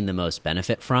I've seen the most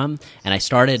benefit from. And I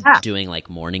started doing like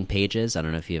morning pages. I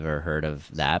don't know if you've ever heard of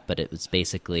that, but it was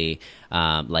basically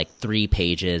like 3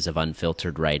 pages of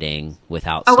unfiltered writing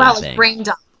without stopping. Wow, like brain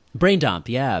dump. Brain dump,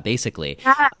 yeah, basically.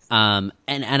 Yes. And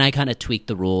I kind of tweaked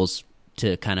the rules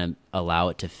to kind of allow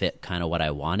it to fit kind of what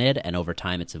I wanted, and over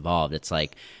time it's evolved. It's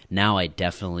like now I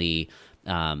definitely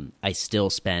I still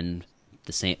spend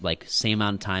the same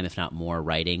amount of time, if not more,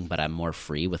 writing, but I'm more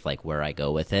free with like where I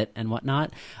go with it and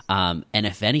whatnot. And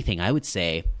if anything, I would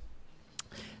say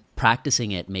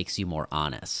practicing it makes you more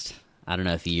honest. I don't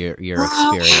know if your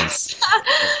experience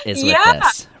is with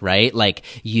this, right? Like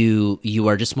you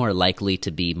are just more likely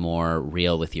to be more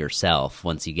real with yourself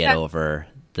once you get over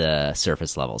the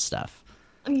surface level stuff.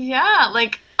 Yeah,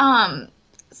 like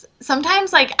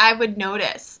sometimes like I would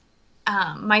notice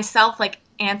myself like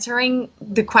answering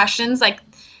the questions like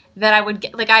that I would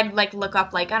get, like I'd like look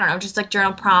up like, I don't know, just like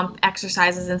journal prompt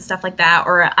exercises and stuff like that,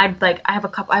 or I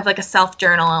have like a self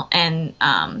journal and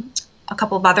a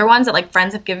couple of other ones that like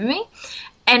friends have given me,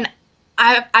 and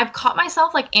I've caught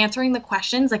myself like answering the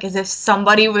questions like as if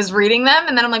somebody was reading them,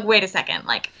 and then I'm like, wait a second,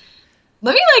 like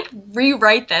let me like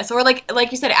rewrite this, or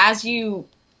like you said, as you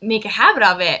make a habit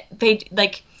of it, they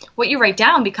like what you write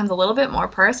down becomes a little bit more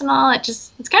personal.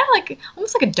 It's kind of like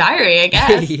almost like a diary, I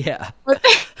guess. Yeah.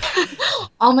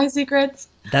 All my secrets.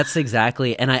 That's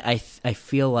exactly, and I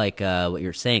feel like what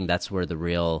you're saying, that's where the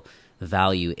real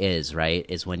value is, right?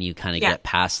 Is when you kind of get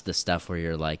past the stuff where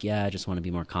you're like, yeah, I just want to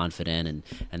be more confident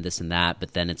and this and that,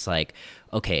 but then it's like,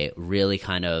 okay, really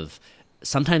kind of,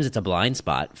 sometimes it's a blind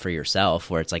spot for yourself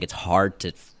where it's like it's hard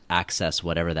to access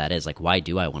whatever that is. Like, why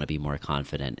do I want to be more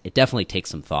confident? It definitely takes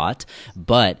some thought,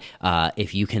 but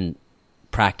if you can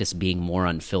practice being more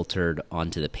unfiltered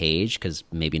onto the page, because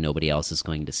maybe nobody else is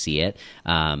going to see it,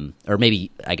 or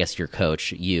maybe, I guess your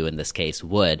coach, you in this case,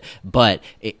 would, but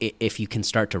if you can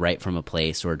start to write from a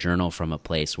place or journal from a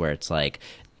place where it's like,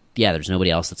 yeah, there's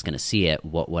nobody else that's going to see it,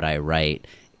 what would I write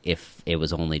if it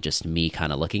was only just me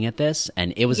kind of looking at this?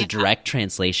 And it was a direct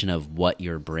translation of what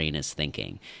your brain is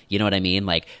thinking. You know what I mean?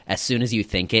 Like, as soon as you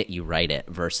think it, you write it,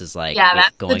 versus like,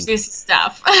 that's the juicy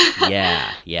stuff.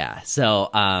 Yeah.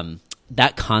 So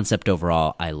that concept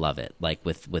overall, I love it. Like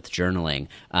with journaling,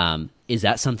 is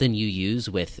that something you use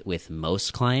with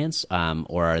most clients,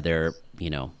 or are there,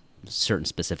 certain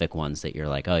specific ones that you're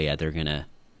like, oh yeah, they're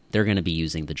gonna be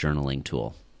using the journaling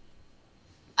tool?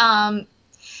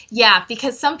 Yeah,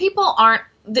 because some people aren't,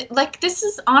 like, this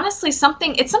is honestly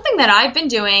something that I've been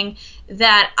doing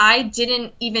that I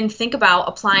didn't even think about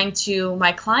applying to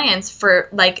my clients for,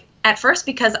 like, at first,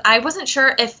 because I wasn't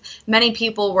sure if many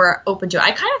people were open to it.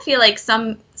 I kind of feel like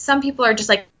some people are just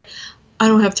like, I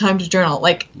don't have time to journal.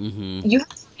 Like, you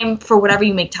have time for whatever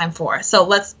you make time for. So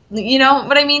let's, you know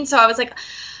what I mean? So I was like,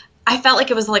 I felt like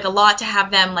it was like a lot to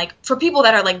have them, like, for people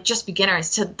that are like just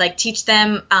beginners, to like teach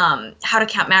them how to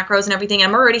count macros and everything.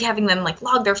 And I'm already having them like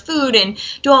log their food and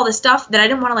do all this stuff that I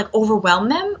didn't want to like overwhelm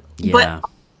them. Yeah. But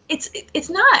it's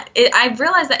not. I've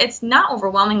realized that it's not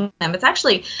overwhelming them. It's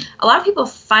actually, a lot of people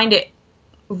find it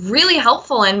really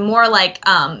helpful and more like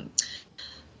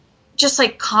just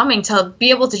like calming to be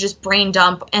able to just brain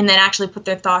dump and then actually put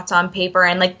their thoughts on paper,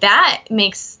 and like that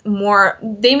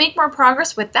they make more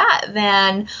progress with that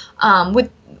than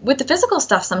with the physical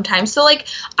stuff sometimes. So like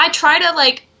I try to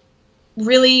like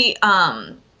really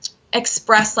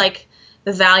express like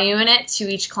the value in it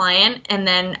to each client, and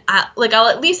then I'll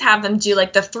at least have them do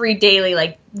like the 3 daily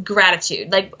like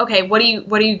gratitude, like, okay, what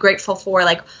are you grateful for,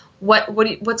 like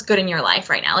what's good in your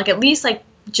life right now, like at least like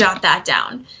jot that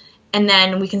down. And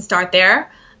then we can start there,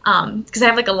 because I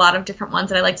have like a lot of different ones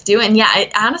that I like to do. And yeah,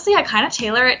 honestly, I kind of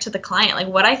tailor it to the client, like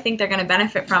what I think they're going to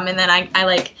benefit from. And then I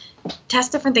like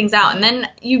test different things out. And then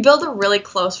you build a really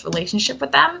close relationship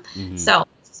with them. Mm-hmm. So it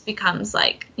just becomes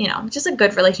like, just a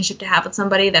good relationship to have with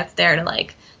somebody that's there to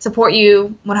like support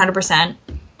you 100%.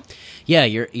 Yeah,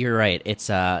 you're right. It's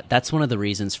that's one of the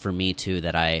reasons for me too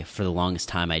that for the longest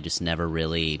time I just never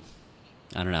really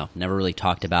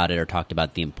talked about it or talked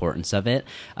about the importance of it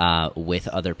with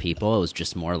other people. It was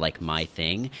just more like my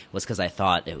thing, was because I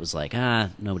thought it was like,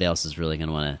 nobody else is really going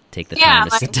to want to take the time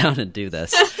to sit down and do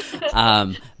this.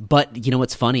 But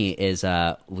what's funny is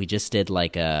we just did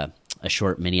like a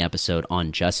short mini episode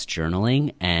on just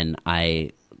journaling, and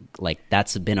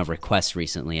that's been a request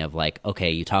recently of like, okay,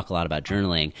 you talk a lot about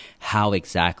journaling. How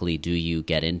exactly do you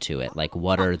get into it? Like,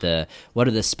 what are the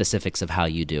specifics of how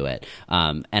you do it?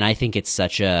 And I think it's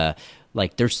such a,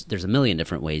 like, there's a million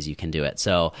different ways you can do it.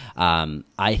 So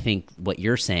I think what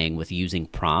you're saying with using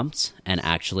prompts and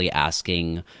actually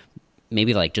asking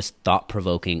maybe like just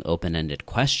thought-provoking, open-ended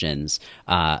questions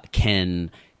can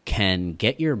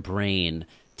get your brain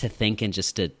to think in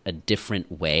just a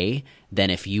different way than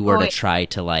if you were to try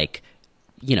to like,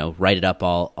 write it up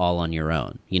all on your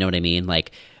own. You know what I mean?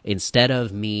 Like, instead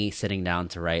of me sitting down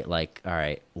to write like, all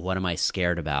right, what am I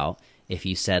scared about? If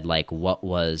you said like, what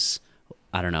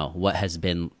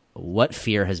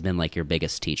fear has been like your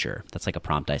biggest teacher? That's like a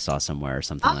prompt I saw somewhere or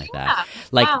something like that.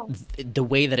 Like the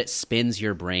way that it spins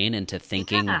your brain into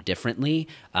thinking differently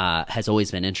has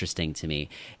always been interesting to me.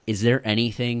 Is there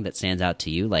anything that stands out to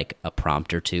you, like a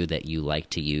prompt or two that you like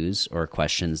to use, or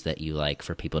questions that you like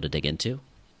for people to dig into?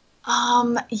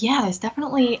 Yeah, there's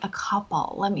definitely a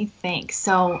couple. Let me think.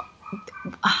 So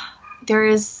there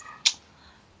is,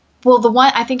 well, the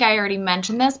one, I think I already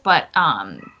mentioned this, but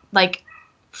like,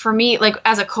 for me, like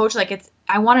as a coach, like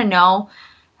I want to know,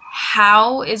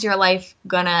 how is your life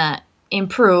gonna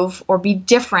improve or be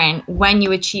different when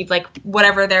you achieve like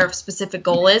whatever their specific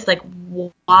goal is? Like,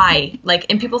 why? Like,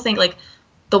 and people think like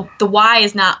the why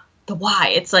is not the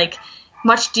why. It's like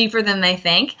much deeper than they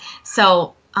think.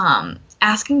 So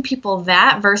asking people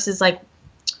that versus like,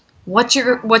 what's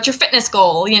your fitness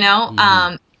goal?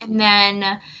 Mm-hmm. And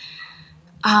then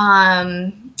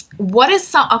what is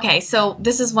so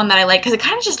this is one that I like because it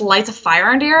kind of just lights a fire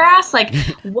under your ass. Like,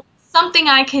 what's something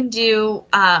I can do?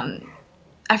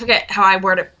 I forget how I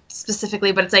word it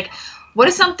specifically, but it's like, what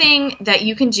is something that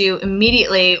you can do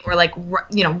immediately or like,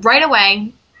 right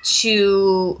away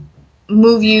to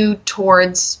move you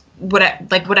towards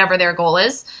whatever their goal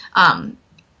is?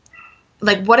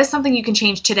 Like, what is something you can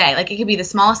change today? Like, it could be the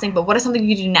smallest thing, but what is something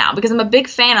you can do now? Because I'm a big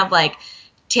fan of like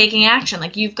taking action.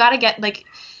 Like, you've got to get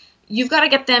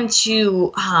them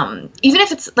to, even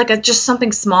if it's like just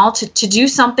something small, to do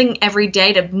something every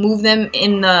day to move them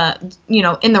in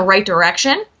the right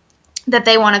direction that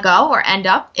they want to go or end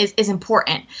up is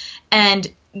important.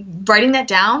 And writing that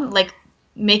down, like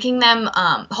making them,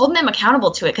 holding them accountable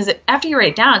to it. Because after you write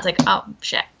it down, it's like, oh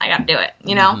shit, I got to do it,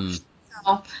 Mm-hmm.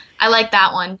 So I like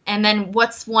that one. And then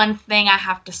what's one thing I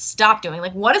have to stop doing?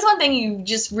 Like, what is one thing you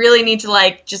just really need to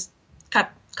like, just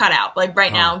cut out like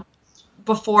right now,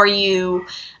 before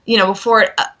before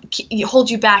it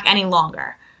holds you back any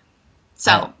longer.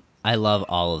 So I love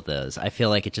all of those. I feel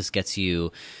like it just gets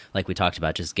you, like we talked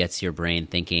about, just gets your brain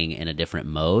thinking in a different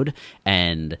mode.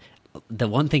 And the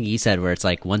one thing you said where it's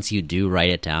like, once you do write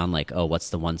it down, like, oh, what's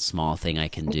the one small thing I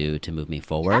can do to move me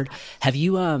forward? Have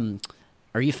you, are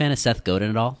you a fan of Seth Godin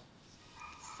at all?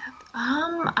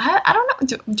 I don't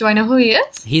know. Do I know who he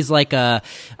is? He's like I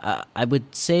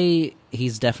would say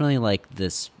he's definitely like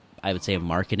this, I would say, a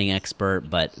marketing expert,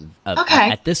 but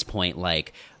at this point,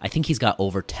 like, I think he's got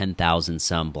over 10,000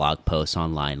 some blog posts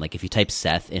online. Like, if you type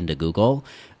Seth into Google,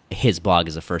 his blog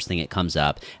is the first thing that comes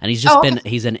up. And he's just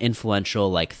he's an influential,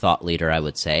 like, thought leader, I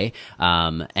would say.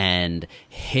 And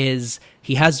his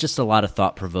he has just a lot of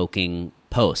thought-provoking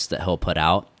posts that he'll put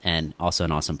out, and also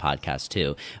an awesome podcast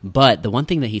too. But the one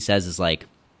thing that he says is like,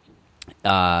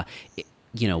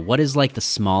 what is like the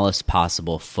smallest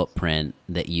possible footprint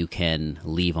that you can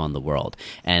leave on the world?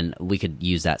 And we could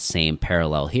use that same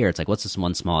parallel here. It's like, what's this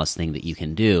one smallest thing that you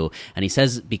can do? And he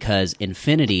says, because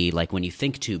infinity, like when you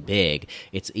think too big,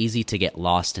 it's easy to get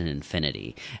lost in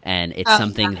infinity. And it's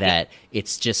something that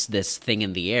it's just this thing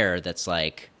in the air that's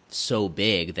like so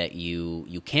big that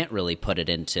you can't really put it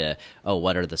into, oh,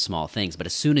 what are the small things? But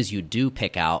as soon as you do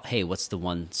pick out, hey, what's the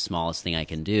one smallest thing I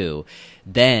can do,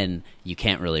 then you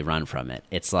can't really run from it.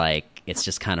 It's like, it's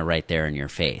just kind of right there in your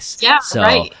face. Yeah, so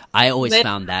right. I always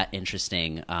found that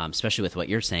interesting, especially with what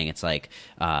you're saying. It's like,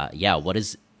 what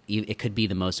is, it could be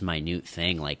the most minute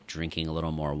thing, like drinking a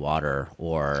little more water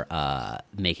or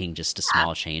making just a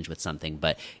small change with something,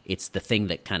 but it's the thing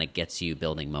that kind of gets you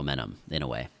building momentum in a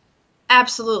way.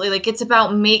 Absolutely. Like it's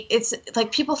about it's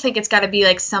like people think it's got to be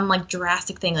like some like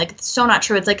drastic thing. Like it's so not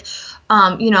true. It's like,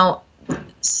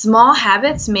 small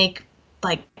habits make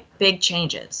like big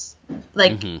changes.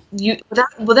 Like you,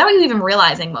 without you even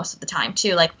realizing most of the time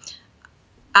too. Like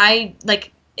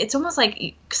it's almost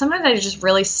like sometimes I just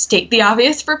really state the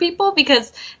obvious for people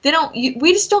because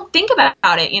we just don't think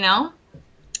about it, And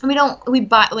we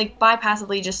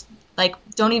bypassively just like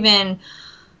don't even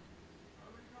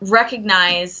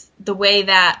recognize the way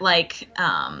that like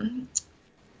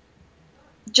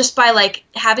just by like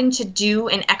having to do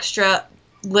an extra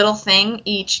little thing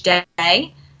each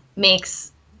day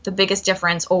makes the biggest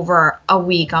difference over a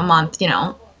week, a month,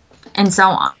 and so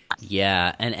on.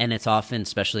 Yeah, and it's often,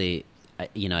 especially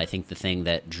I think the thing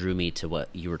that drew me to what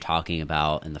you were talking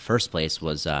about in the first place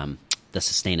was the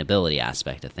sustainability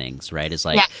aspect of things, right? Is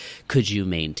like, could you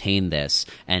maintain this?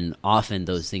 And often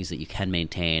those things that you can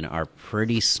maintain are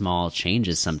pretty small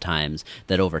changes sometimes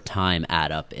that over time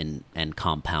add up and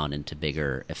compound into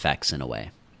bigger effects in a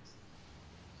way.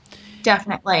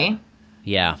 Definitely.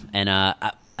 Yeah. And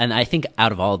I think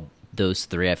out of all those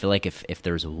three, I feel like if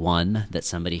there's one that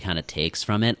somebody kind of takes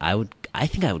from it, I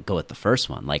think I would go with the first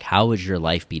one. Like, how would your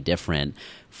life be different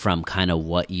from kind of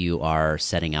what you are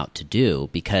setting out to do?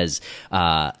 Because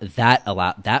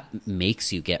that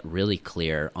makes you get really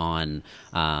clear on,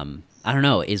 I don't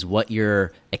know, is what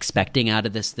you're expecting out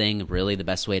of this thing really the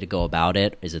best way to go about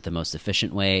it? Is it the most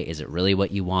efficient way? Is it really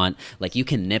what you want? Like, you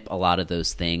can nip a lot of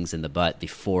those things in the butt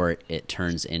before it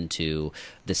turns into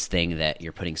this thing that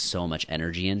you're putting so much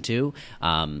energy into,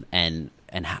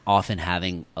 and often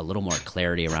having a little more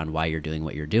clarity around why you're doing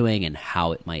what you're doing and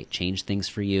how it might change things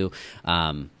for you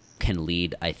can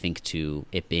lead, I think, to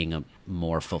it being a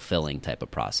more fulfilling type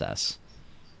of process.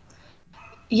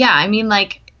 Yeah, I mean,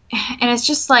 like, and it's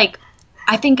just like,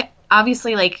 I think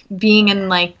obviously like being in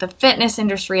like the fitness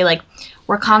industry, like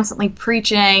we're constantly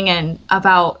preaching and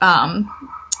about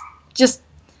just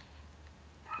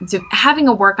having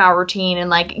a workout routine and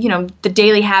like, the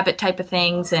daily habit type of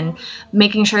things and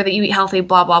making sure that you eat healthy,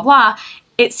 blah, blah, blah.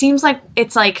 It seems like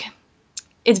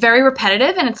it's very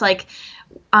repetitive and it's like,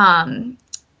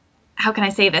 how can I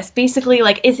say this? Basically,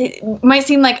 like, it might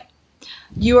seem like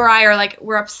you or I are like,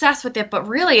 we're obsessed with it, but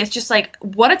really it's just like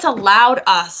what it's allowed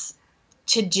us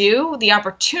to do, the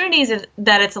opportunities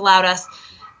that it's allowed us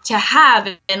to have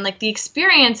and like the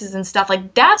experiences and stuff.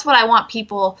 Like, that's what I want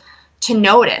people to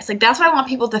notice. Like, that's what I want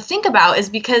people to think about, is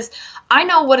because I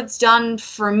know what it's done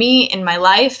for me in my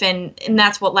life and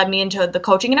that's what led me into the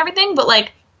coaching and everything. But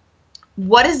like,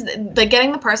 what is like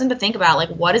getting the person to think about like,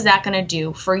 what is that going to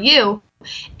do for you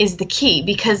is the key,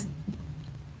 because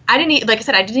I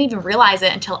didn't even realize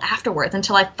it until afterwards,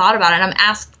 until I thought about it. And I'm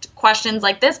asked questions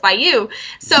like this by you.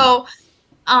 So,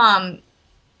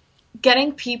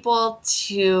 getting people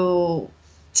to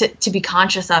be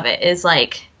conscious of it is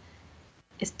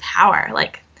power.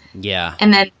 Like, yeah.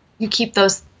 And then you keep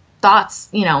those thoughts,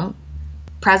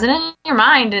 present in your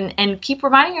mind and keep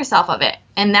reminding yourself of it.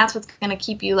 And that's what's going to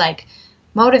keep you like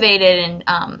motivated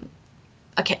and,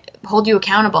 hold you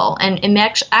accountable and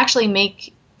actually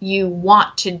make you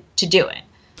want to do it.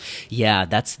 Yeah,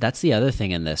 that's the other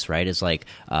thing in this, right? Is like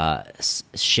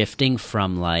shifting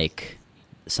from like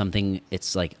something.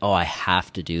 It's like, oh, I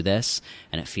have to do this,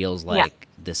 and it feels like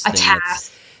this thing. A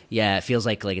task. Yeah, it feels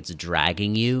like it's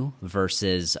dragging you.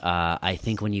 Versus, I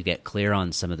think when you get clear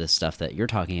on some of the stuff that you're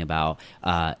talking about,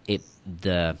 how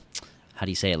do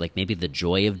you say it? Like maybe the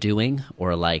joy of doing,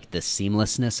 or like the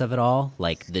seamlessness of it all,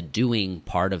 like the doing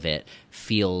part of it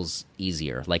feels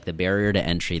easier. Like the barrier to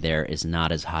entry there is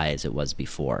not as high as it was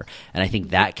before. And I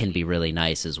think that can be really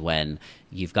nice, is when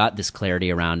you've got this clarity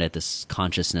around it, this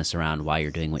consciousness around why you're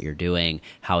doing what you're doing,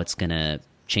 how it's going to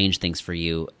change things for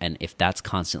you. And if that's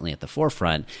constantly at the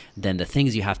forefront, then the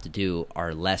things you have to do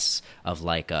are less of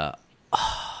like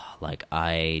like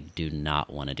I do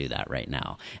not want to do that right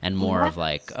now, and more of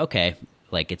like, okay,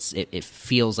 like it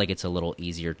feels like it's a little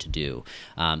easier to do.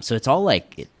 So it's all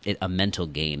like a mental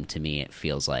game to me. It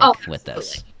feels like with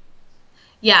this.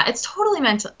 Yeah, it's totally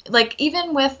mental. Like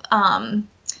even with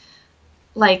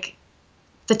like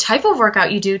the type of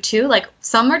workout you do too. Like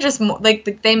some are just more,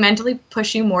 like they mentally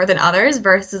push you more than others.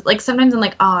 Versus like sometimes I'm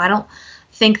like, oh, I don't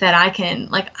think that I can.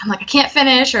 Like I'm like I can't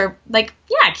finish, or like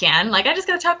yeah, I can. Like I just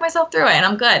gotta talk myself through it, and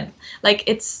I'm good. Like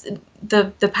it's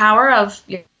the power of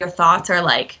your thoughts are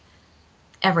like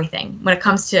everything when it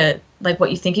comes to like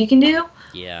what you think you can do.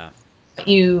 Yeah.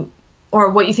 Or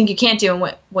what you think you can't do,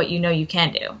 and what you know you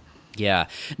can do. Yeah.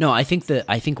 No, I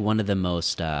think one of the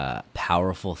most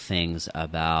powerful things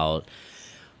about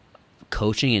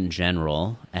coaching in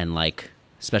general, and like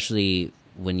especially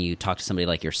when you talk to somebody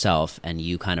like yourself and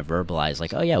you kind of verbalize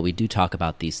like, oh yeah, we do talk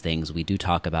about these things. We do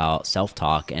talk about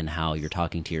self-talk and how you're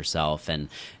talking to yourself and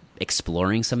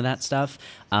exploring some of that stuff.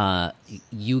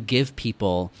 You give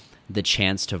people the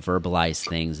chance to verbalize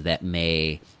things that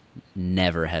may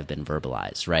never have been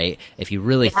verbalized, right? If you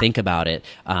really think about it,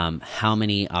 how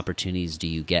many opportunities do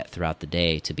you get throughout the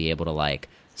day to be able to like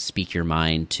speak your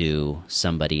mind to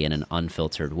somebody in an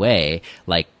unfiltered way?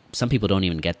 Like some people don't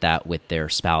even get that with their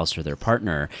spouse or their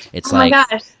partner. It's my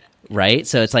gosh. Right?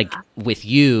 So it's like with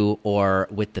you or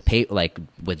with the like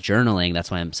with journaling, that's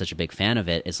why I'm such a big fan of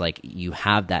it, is like you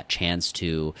have that chance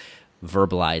to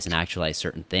verbalize and actualize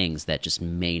certain things that just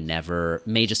may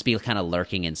just be kind of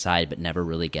lurking inside but never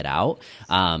really get out.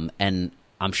 And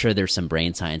I'm sure there's some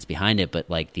brain science behind it, but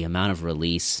like the amount of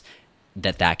release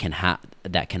that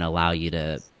can allow you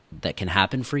to, that can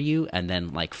happen for you and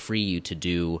then like free you to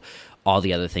do all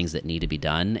the other things that need to be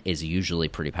done is usually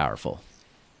pretty powerful.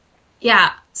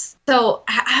 Yeah. So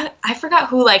I forgot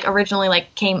who like originally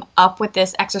like came up with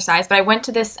this exercise, but I went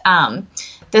to this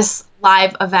this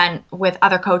live event with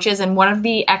other coaches, and one of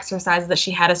the exercises that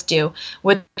she had us do,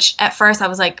 which at first I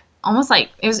was like almost like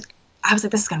I was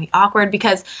like, this is gonna be awkward,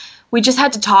 because we just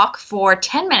had to talk for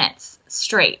 10 minutes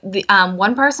straight. The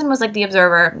one person was like the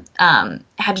observer,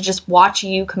 had to just watch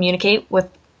you communicate with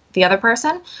the other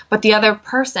person, but the other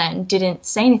person didn't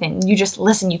say anything. You just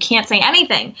listen. You can't say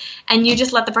anything. And you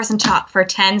just let the person talk for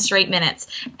 10 straight minutes.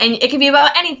 And it could be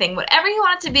about anything, whatever you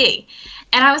want it to be.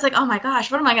 And I was like, oh my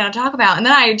gosh, what am I going to talk about? And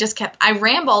then I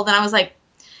rambled, and I was like,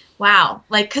 wow.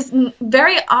 Like, because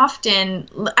very often,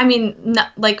 I mean,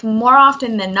 like more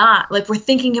often than not, like we're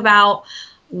thinking about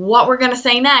what we're going to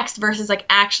say next versus like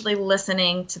actually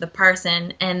listening to the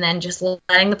person and then just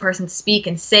letting the person speak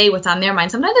and say what's on their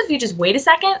mind. Sometimes if you just wait a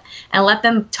second and let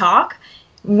them talk,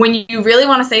 when you really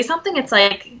want to say something, it's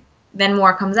like then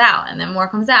more comes out and then more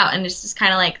comes out. And it's just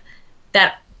kind of like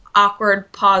that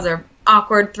awkward pause or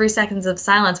awkward 3 seconds of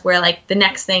silence where like the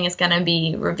next thing is going to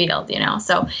be revealed, you know?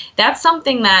 So that's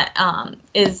something that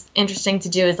is interesting to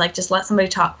do, is like just let somebody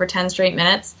talk for 10 straight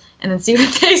minutes and then see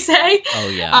what they say. Oh,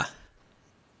 yeah.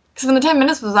 Because when the 10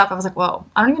 minutes was up, I was like, whoa,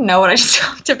 I don't even know what I just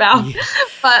talked about. Yeah.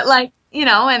 But, like, you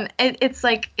know, and it's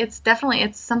like, it's definitely,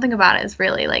 it's something about it is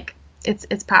really, like,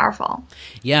 it's powerful.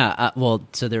 Yeah. Well,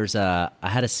 so I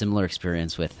had a similar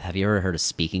experience with, have you ever heard of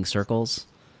speaking circles?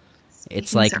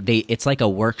 It's like a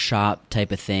workshop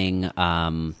type of thing.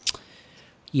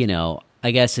 You know, I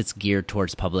guess it's geared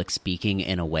towards public speaking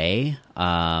in a way.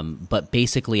 But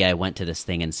basically I went to this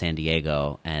thing in San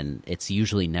Diego, and it's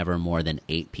usually never more than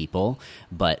 8 people,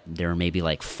 but there were maybe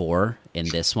like 4 in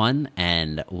this one.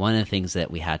 And one of the things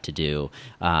that we had to do,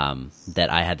 that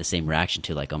I had the same reaction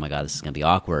to, like, oh my God, this is going to be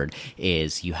awkward,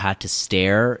 is you had to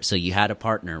stare. So you had a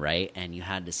partner, right? And you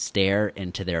had to stare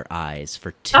into their eyes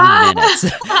for 2 minutes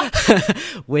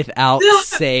without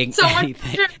saying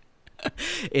anything.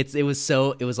 It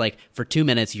was like for 2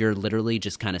 minutes, you're literally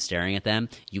just kind of staring at them.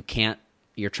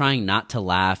 You're trying not to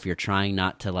laugh. You're trying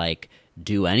not to like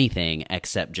do anything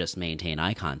except just maintain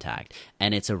eye contact.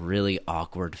 And it's a really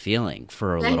awkward feeling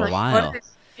for a little while.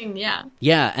 Yeah.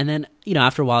 Yeah. And then, you know,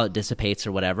 after a while it dissipates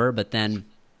or whatever, but then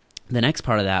the next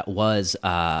part of that was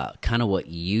kind of what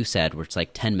you said, where it's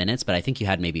like 10 minutes, but I think you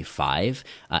had maybe 5,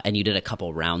 and you did a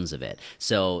couple rounds of it.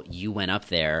 So you went up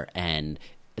there, and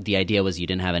the idea was you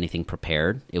didn't have anything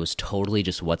prepared. It was totally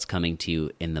just what's coming to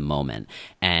you in the moment.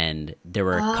 And there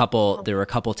were a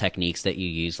couple techniques that you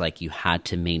used, like you had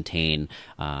to maintain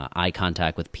eye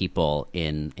contact with people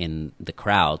in the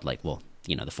crowd, like, well,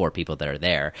 you know, the 4 people that are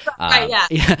there,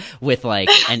 with like,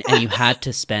 and you had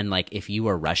to spend, like, if you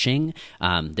were rushing,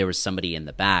 there was somebody in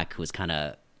the back who was kind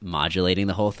of modulating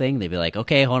the whole thing. They'd be like,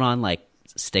 okay, hold on, like,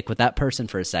 stick with that person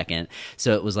for a second.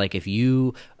 So it was like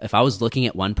if I was looking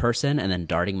at one person and then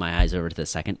darting my eyes over to the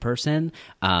second person,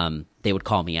 they would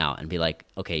call me out and be like,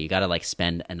 okay, you got to like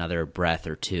spend another breath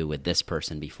or two with this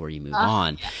person before you move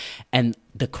on. Yeah. And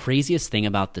the craziest thing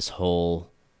about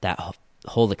that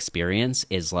whole experience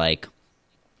is like,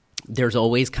 there's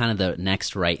always kind of the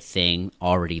next right thing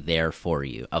already there for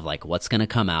you of like what's going to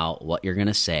come out, what you're going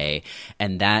to say.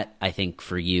 And that, I think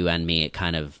for you and me, it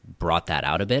kind of brought that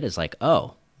out a bit. Is like,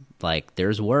 oh, like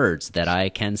there's words that I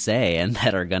can say and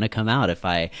that are going to come out if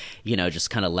I,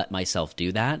 just kind of let myself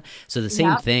do that. So the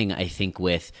same thing, I think,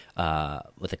 with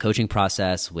the coaching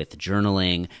process, with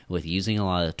journaling, with using a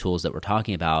lot of the tools that we're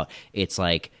talking about, it's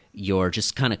like you're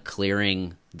just kind of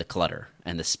clearing the clutter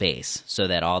and the space so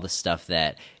that all the stuff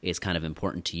that is kind of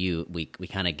important to you, we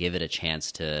kind of give it a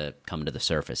chance to come to the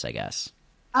surface, I guess.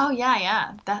 Oh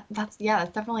yeah. That's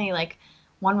definitely like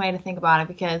one way to think about it,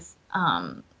 because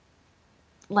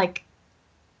like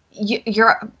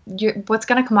you're what's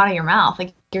going to come out of your mouth,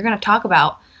 like you're going to talk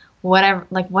about whatever,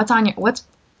 like what's on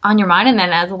your mind, and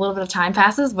then as a little bit of time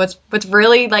passes, what's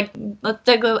really like, let's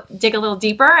dig a little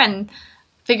deeper and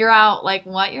figure out like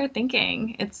what you're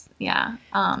thinking. It's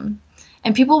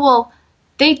and people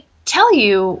they tell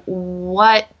you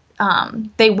what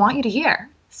they want you to hear.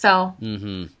 So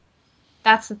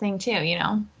that's the thing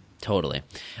too, Totally.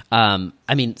 I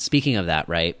mean, speaking of that,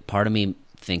 right? Part of me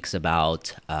thinks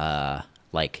about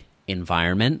like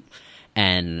environment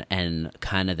and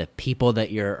kind of the people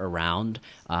that you're around,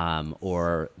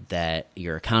 or that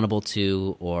you're accountable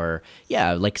to, or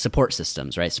like support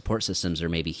systems, right? Support systems are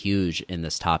maybe huge in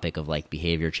this topic of like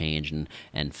behavior change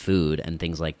and food and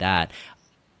things like that.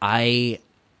 I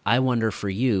wonder for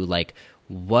you, like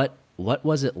what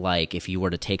was it like if you were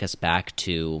to take us back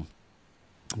to,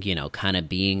 kind of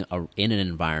being in an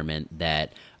environment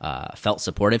that felt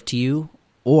supportive to you,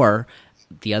 or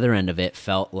the other end of it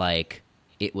felt like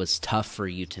it was tough for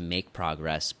you to make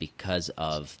progress because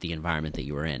of the environment that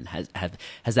you were in.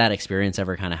 Has that experience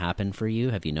ever kind of happened for you?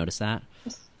 Have you noticed that?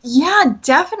 Yeah,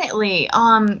 definitely.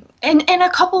 In a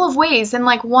couple of ways, and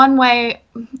like one way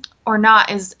or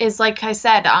not is like I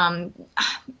said, like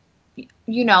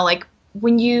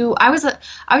when I was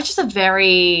just a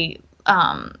very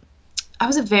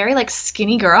like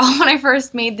skinny girl when I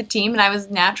first made the team, and I was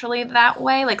naturally that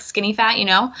way, like skinny fat,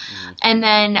 Mm-hmm. And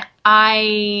then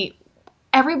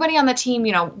everybody on the team,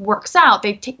 works out.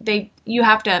 You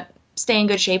have to stay in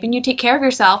good shape and you take care of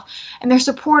yourself, and they're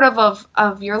supportive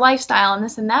of your lifestyle and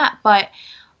this and that. But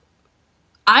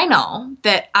I know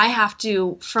that I have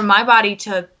to, for my body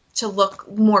to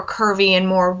look more curvy and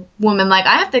more woman-like,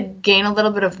 I have to gain a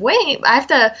little bit of weight. I have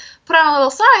to put on a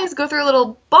little size, go through a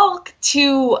little bulk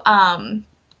to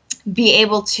be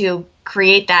able to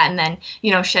create that, and then,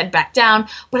 shed back down.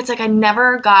 But it's like I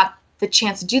never got the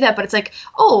chance to do that. But it's like,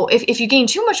 oh, if you gain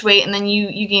too much weight and then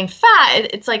you gain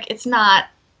fat, it's like, it's not,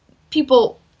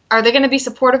 people, are they going to be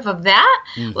supportive of that?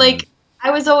 Mm-hmm. Like, I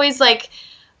was always like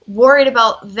worried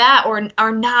about that, or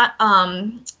not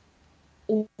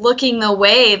looking the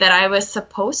way that I was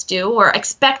supposed to, or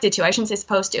expected to. I shouldn't say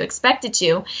supposed to, expected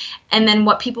to. And then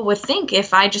what people would think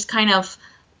if I just kind of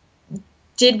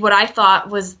did what I thought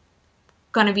was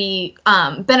going to be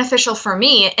beneficial for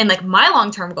me and like my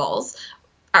long-term goals,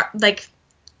 are like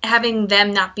having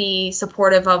them not be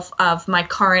supportive of my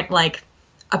current like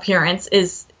appearance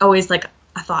is always like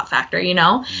a thought factor,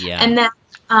 Yeah. And then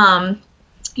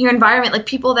your environment, like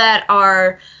people that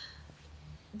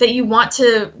you want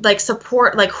to like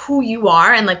support like who you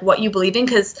are and like what you believe in.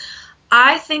 Because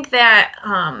I think that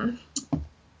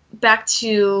back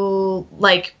to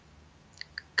like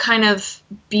kind of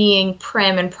being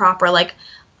prim and proper, like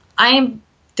I am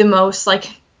the most like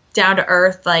down to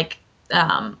earth, like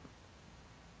I'm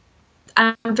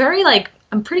very like,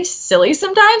 I'm pretty silly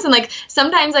sometimes, and like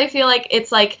sometimes I feel like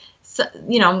it's like,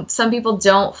 some people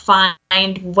don't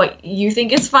find what you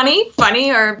think is funny,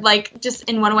 or like just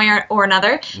in one way or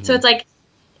another. Mm-hmm. So it's like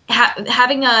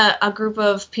having a group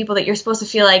of people that you're supposed to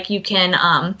feel like you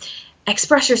can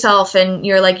express yourself and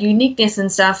your like uniqueness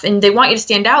and stuff, and they want you to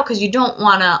stand out because you don't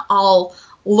want to all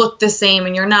look the same,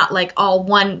 and you're not like all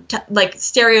one like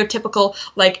stereotypical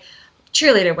like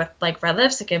cheerleader with like red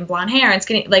lipstick and blonde hair and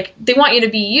skinny. Like they want you to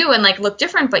be you and like look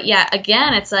different, but yeah,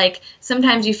 again, it's like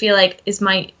sometimes you feel like, is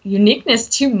my uniqueness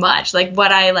too much? Like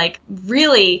what I like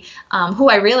really, who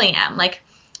I really am, like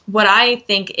what I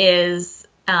think is,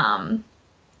 what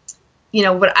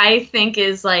I think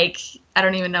is like, I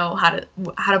don't even know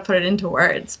how to put it into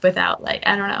words without like,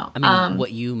 I don't know. I mean,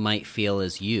 what you might feel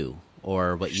is you,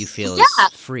 or what you feel is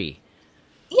free.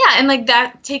 Yeah, and like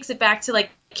that takes it back to like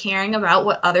caring about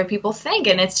what other people think.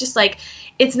 And it's just like,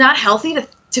 it's not healthy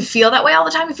to feel that way all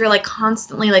the time if you're like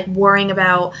constantly like worrying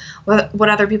about what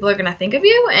other people are going to think of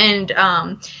you. And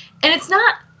it's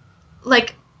not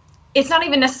like, it's not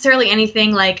even necessarily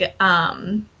anything like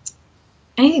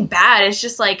anything bad. It's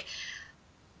just like,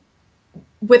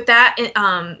 with that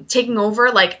taking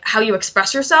over like how you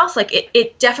express yourself, like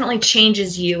it definitely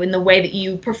changes you in the way that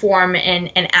you perform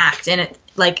and act. And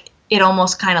it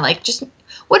almost kind of like just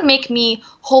would make me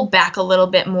hold back a little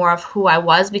bit more of who I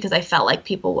was, because I felt like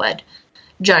people would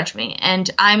judge me. And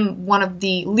I'm one of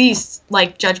the least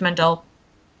like judgmental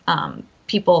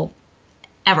people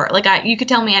ever. Like you could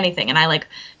tell me anything and I like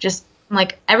just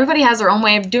like, everybody has their own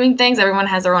way of doing things. Everyone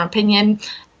has their own opinion,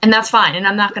 and that's fine. And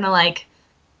I'm not going to like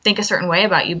think a certain way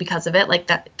about you because of it. Like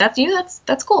that's you.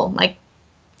 That's cool. Like,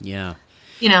 yeah,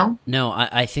 you know? No,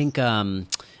 I think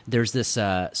there's this,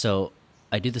 so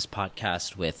I do this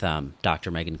podcast with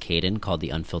Dr. Megan Caden called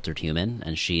The Unfiltered Human,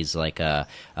 and she's like a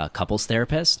couples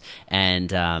therapist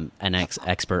and an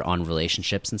expert on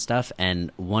relationships and stuff.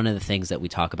 And one of the things that we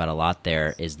talk about a lot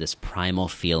there is this primal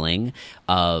feeling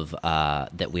of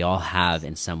that we all have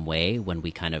in some way when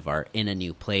we kind of are in a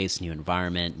new place, new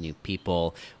environment, new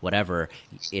people, whatever.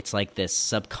 It's like this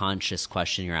subconscious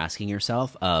question you're asking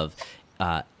yourself of,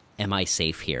 am I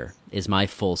safe here? Is my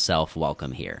full self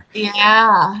welcome here?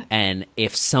 Yeah. And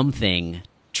if something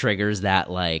triggers that,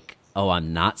 like, oh,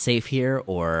 I'm not safe here,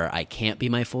 or I can't be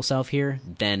my full self here,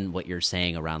 then what you're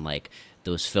saying around like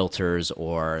those filters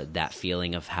or that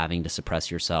feeling of having to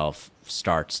suppress yourself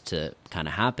starts to kind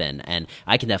of happen. And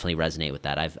I can definitely resonate with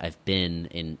that. I've been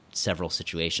in several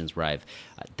situations where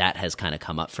that has kind of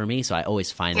come up for me. So I always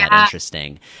find that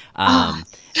interesting. And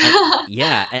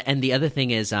the other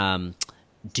thing is,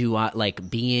 do I like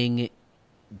being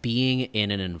in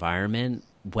an environment?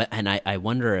 And I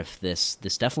wonder if this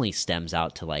definitely stems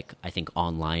out to like, I think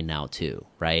online now too,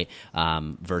 right?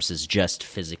 Versus just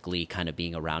physically kind of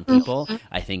being around people. Mm-hmm.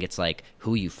 I think it's like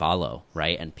who you follow,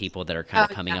 right? And people that are kind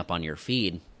of coming up on your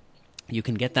feed, you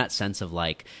can get that sense of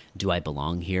like, do I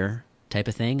belong here? Type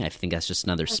of thing. I think that's just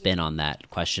another spin on that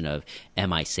question of,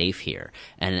 am I safe here?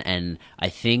 And I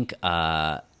think,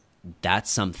 that's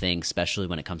something, especially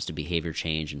when it comes to behavior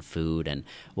change and food. And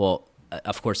well,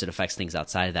 of course it affects things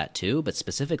outside of that too, but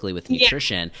specifically with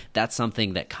nutrition, that's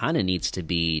something that kind of needs to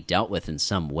be dealt with in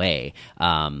some way,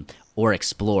 or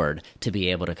explored to be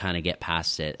able to kind of get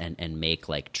past it and make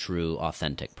like true,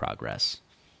 authentic progress.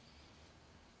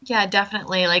 Yeah,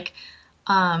 definitely. Like,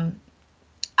 I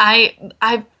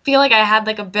feel like I had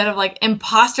like a bit of like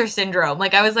imposter syndrome.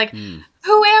 Like I was like, who am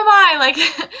I? Like,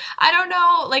 I don't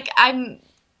know. Like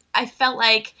I felt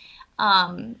like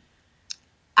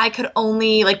I could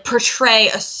only like portray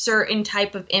a certain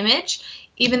type of image,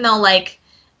 even though like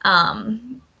I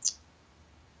don't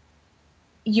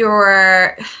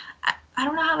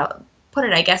know how to put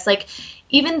it, I guess. Like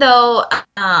even though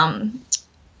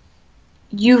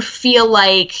you feel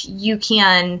like you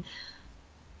can,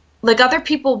 like other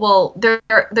people will, they're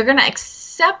going to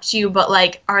accept you, but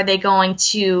like are they going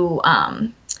to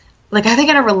like, are they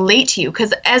going to relate to you?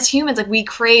 Because as humans, like, we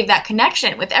crave that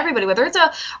connection with everybody, whether it's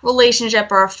a relationship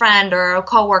or a friend or a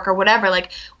coworker or whatever.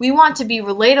 Like, we want to be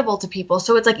relatable to people.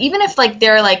 So it's like, even if like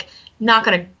they're like not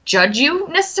going to judge you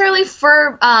necessarily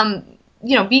for,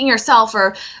 being yourself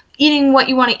or eating what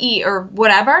you want to eat or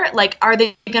whatever, like, are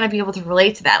they going to be able to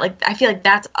relate to that? Like, I feel like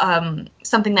that's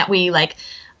something that we like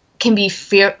can be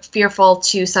fearful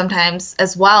to sometimes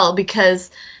as well,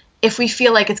 because if we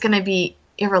feel like it's going to be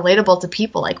irrelatable to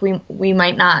people, like we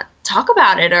might not talk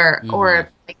about it or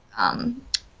like,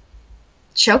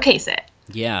 showcase it.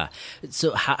 Yeah.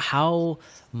 So how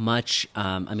much,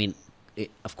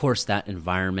 of course that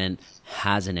environment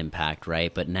has an impact,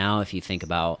 right? But now if you think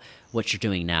about what you're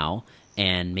doing now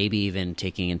and maybe even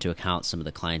taking into account some of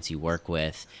the clients you work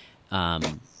with,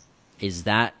 is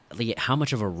that like, how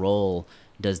much of a role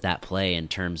does that play in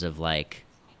terms of like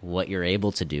what you're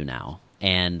able to do now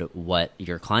and what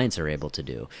your clients are able to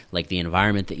do, like the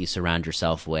environment that you surround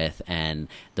yourself with and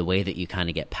the way that you kind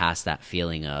of get past that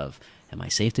feeling of, am I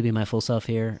safe to be my full self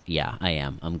here? Yeah, I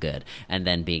am. I'm good. And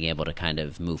then being able to kind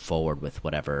of move forward with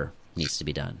whatever needs to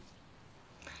be done.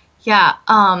 Yeah.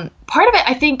 Part of it,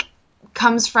 I think,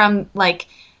 comes from like,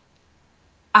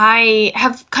 I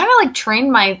have kind of like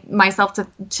trained myself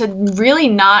to really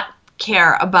not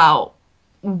care about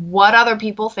what other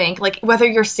people think, like whether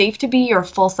you're safe to be your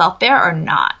full self there or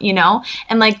not,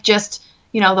 and like just,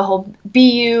 the whole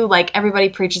be you, like everybody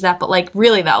preaches that, but like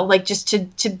really though, like just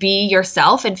to be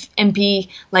yourself and be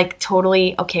like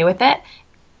totally okay with it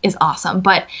is awesome.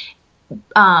 But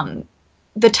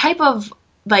the type of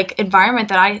like environment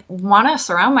that I want to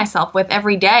surround myself with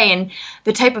every day, and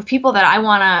the type of people that I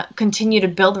want to continue to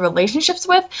build relationships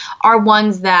with are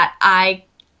ones that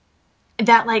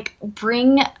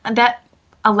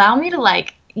allow me to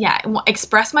like,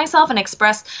 express myself and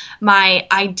express my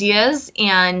ideas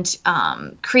and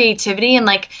creativity, and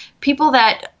like people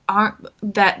that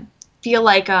feel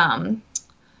like that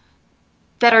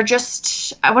are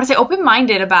just, I want to say,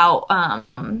 open-minded about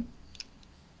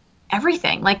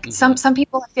everything. Like some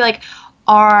people I feel like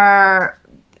are,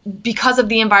 because of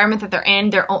the environment that they're in,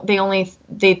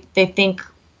 they think,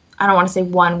 I don't want to say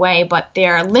one way, but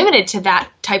they're limited to that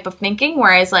type of thinking,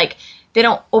 whereas like they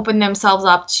don't open themselves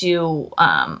up to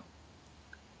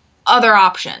other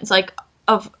options, like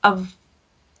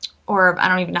or I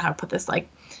don't even know how to put this, like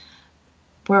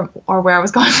where I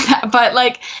was going with that, but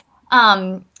like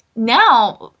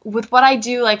now with what I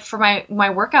do, like for my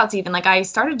workouts, even like I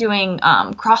started doing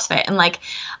CrossFit, and like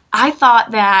I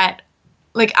thought that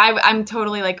like I'm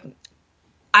totally like,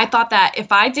 I thought that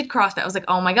if I did CrossFit, I was like,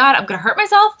 oh my God, I'm going to hurt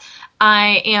myself.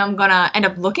 I am going to end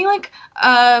up looking like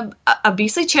a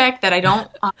beastly chick that I don't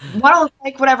want to look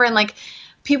like, whatever. And like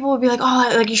people would be like,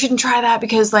 oh, like you shouldn't try that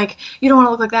because like you don't want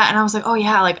to look like that. And I was like, oh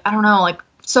yeah, like I don't know, like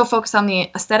so focused on the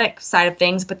aesthetic side of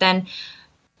things. But then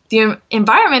the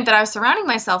environment that I was surrounding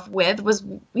myself with was,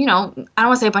 I don't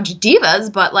want to say a bunch of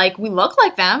divas, but like we look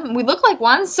like them. We look like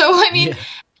one. So, I mean,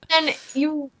 and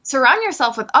you surround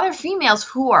yourself with other females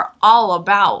who are all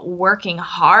about working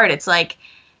hard. It's like,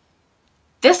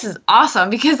 this is awesome,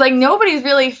 because like nobody's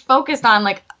really focused on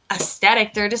like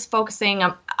aesthetic. They're just focusing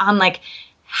on like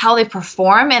how they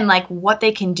perform and like what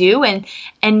they can do. And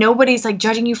nobody's like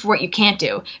judging you for what you can't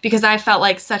do, because I felt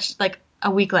like such like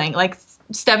a weakling, like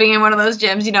stepping in one of those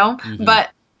gyms,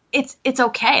 but it's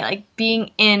okay. Like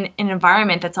being in an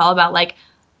environment that's all about like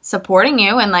supporting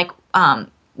you and like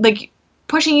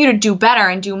pushing you to do better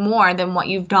and do more than what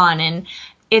you've done. And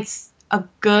it's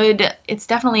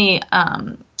definitely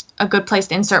a good place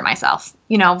to insert myself,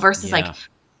 versus like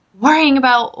worrying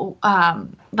about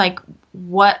like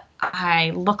what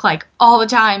I look like all the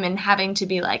time and having to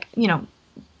be like,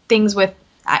 things with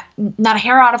not a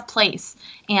hair out of place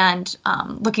and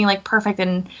looking like perfect,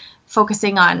 and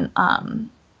focusing on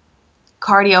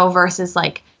cardio versus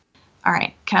like, all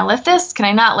right, can I lift this? Can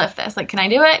I not lift this? Like, can I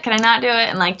do it? Can I not do it?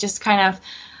 And like, just kind of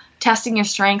testing your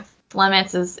strength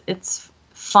limits it's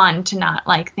fun to not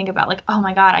like think about like, oh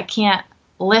my God, I can't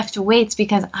lift weights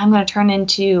because I'm going to turn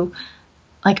into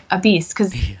like a beast.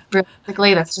 Because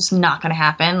realistically, that's just not going to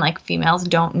happen. Like females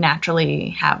don't naturally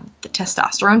have the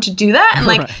testosterone to do that. And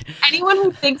like anyone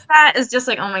who thinks that is just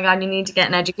like, oh my God, you need to get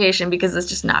an education, because it's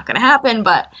just not going to happen.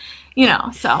 But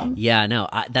so. Yeah, no,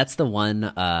 that's the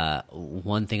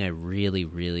one thing I really,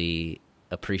 really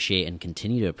appreciate and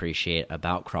continue to appreciate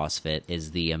about CrossFit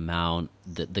is the amount,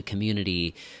 the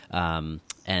community,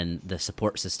 and the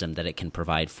support system that it can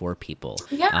provide for people.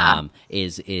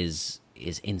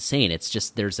 Is insane. It's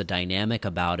just, there's a dynamic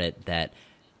about it that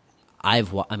I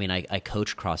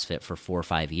coached CrossFit for 4 or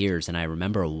 5 years, and I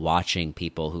remember watching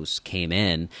people who came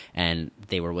in and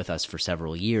they were with us for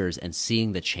several years and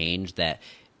seeing the change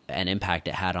and impact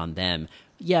it had on them.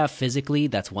 Yeah, physically,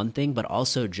 that's one thing, but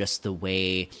also just the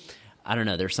way, I don't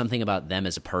know, there's something about them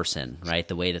as a person, right?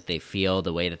 The way that they feel,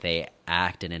 the way that they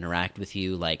act and interact with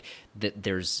you. Like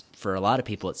there's, for a lot of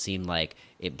people, it seemed like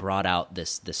it brought out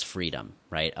this freedom,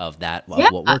 right? Of that,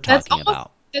 of what we're talking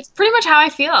about. That's pretty much how I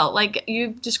feel. Like you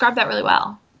described that really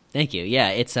well. Thank you. Yeah,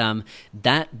 it's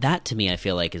that to me, I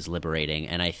feel like is liberating.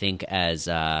 And I think as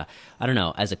I don't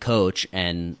know, as a coach,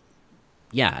 I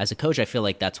feel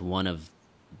like that's one of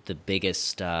the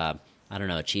biggest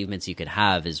achievements you could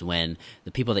have, is when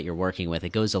the people that you're working with, it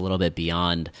goes a little bit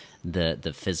beyond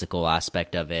the physical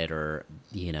aspect of it, or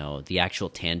the actual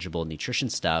tangible nutrition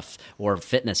stuff or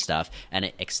fitness stuff, and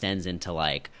it extends into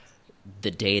like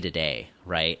the day-to-day,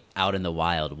 right, out in the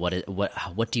wild.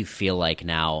 What do you feel like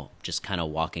now, just kind of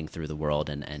walking through the world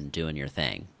and doing your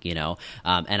thing,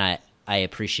 and I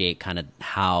appreciate kind of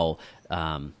how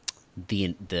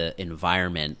the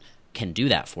environment can do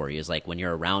that for you. Is like when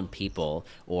you're around people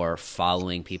or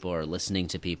following people or listening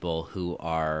to people who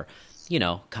are,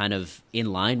 kind of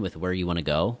in line with where you want to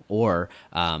go, or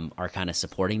are kind of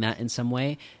supporting that in some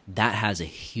way, that has a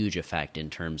huge effect in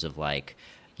terms of like,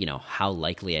 how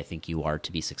likely I think you are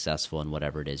to be successful in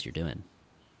whatever it is you're doing.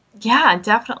 Yeah,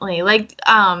 definitely. Like,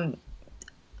 I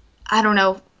don't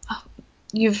know,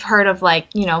 you've heard of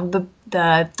like,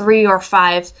 the 3 or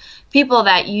 5 people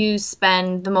that you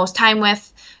spend the most time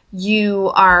with, you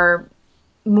are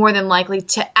more than likely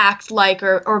to act like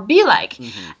or be like.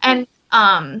 Mm-hmm. And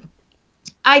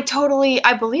I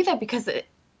believe that, because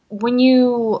when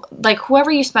you, like,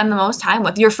 whoever you spend the most time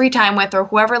with, your free time with, or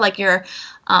whoever, like, you're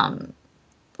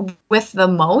with the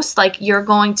most, like, you're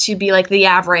going to be, like, the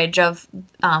average of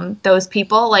those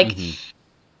people, like,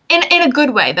 in a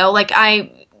good way, though. Like,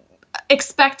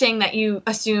 expecting that you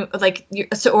assume, like,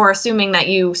 or assuming that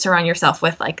you surround yourself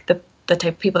with, like, the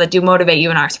type of people that do motivate you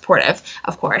and are supportive,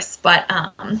 of course. But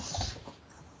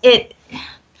it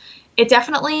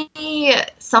definitely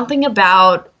something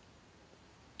about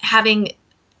having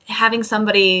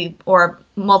somebody or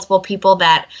multiple people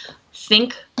that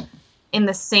think in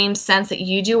the same sense that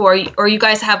you do, or you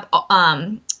guys have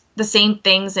the same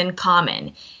things in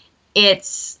common.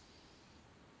 It's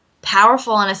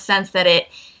powerful in a sense that it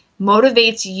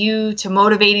motivates you to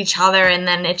motivate each other, and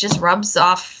then it just rubs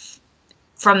off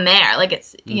from there. Like,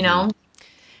 it's, you know.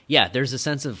 Yeah, there's a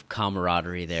sense of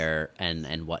camaraderie there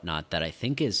and whatnot that I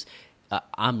think is,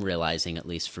 I'm realizing, at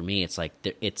least for me, it's like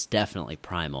it's definitely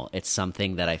primal. It's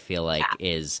something that I feel like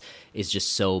is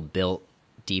just so built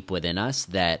deep within us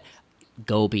that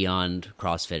go beyond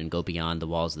CrossFit and go beyond the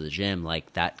walls of the gym.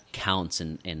 Like, that counts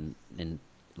in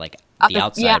like the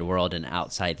outside world and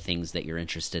outside things that you're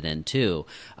interested in too.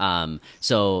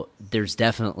 So there's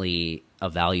definitely a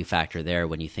value factor there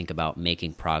when you think about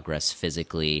making progress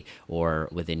physically or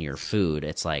within your food.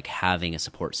 It's like having a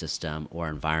support system or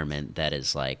environment that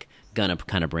is like gonna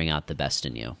kind of bring out the best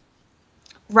in you.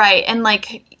 Right. And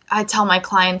like, I tell my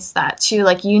clients that too,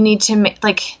 like, you need to make,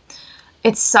 like,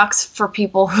 it sucks for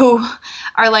people who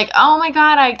are like, oh my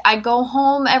God, I go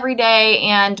home every day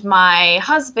and my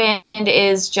husband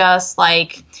is just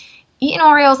like eating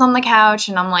Oreos on the couch.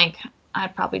 And I'm like,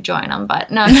 I'd probably join them,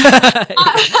 but no. No,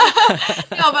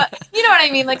 but you know what I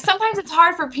mean? Like, sometimes it's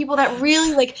hard for people that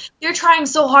really, like, they're trying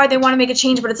so hard, they want to make a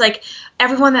change, but it's like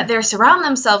everyone that they're surrounding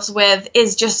themselves with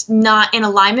is just not in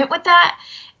alignment with that.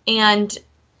 And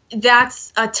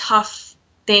that's a tough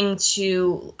thing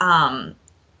to,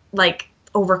 like,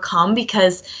 overcome,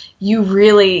 because you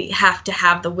really have to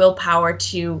have the willpower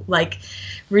to, like,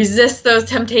 resist those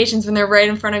temptations when they're right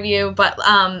in front of you. But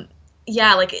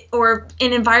yeah, like, or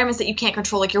in environments that you can't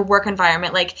control, like your work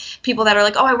environment, like people that are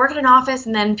like, oh, I work at an office,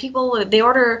 and then people, they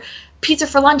order pizza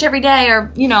for lunch every day,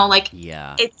 or, you know, like,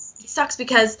 it sucks,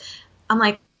 because I'm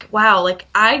like, wow, like,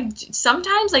 I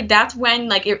sometimes, like, that's when,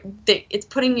 like, it's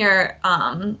putting your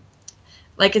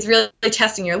like, it's really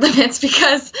testing your limits,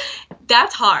 because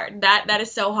that's hard. That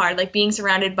is so hard. Like, being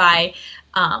surrounded by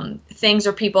things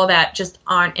or people that just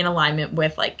aren't in alignment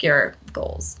with, like, your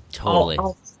goals. Totally.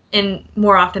 And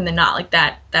more often than not, like,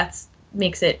 that's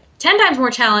makes it 10 times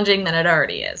more challenging than it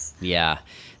already is. Yeah.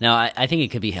 Now, I think it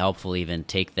could be helpful even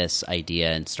take this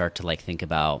idea and start to, like, think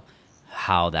about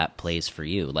how that plays for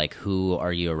you. Like, who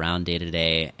are you around day to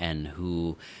day, and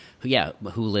who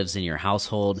lives in your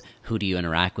household? Who do you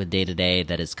interact with day to day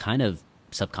that is kind of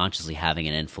subconsciously having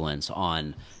an influence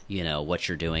on, you know, what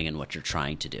you're doing and what you're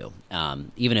trying to do.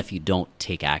 Even if you don't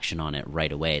take action on it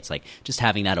right away, it's like just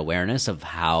having that awareness of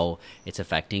how it's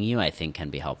affecting you, I think, can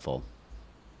be helpful.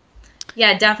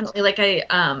 Yeah, definitely. Like I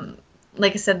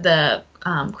said, the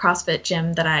CrossFit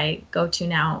gym that I go to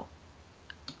now,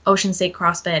 Ocean State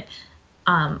CrossFit,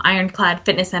 Ironclad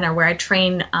Fitness Center, where I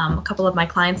train a couple of my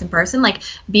clients in person, like,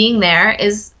 being there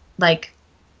is, like,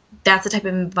 that's the type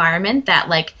of environment that,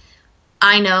 like,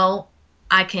 I know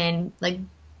I can, like,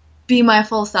 be my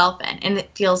full self in, and it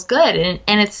feels good.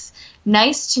 And it's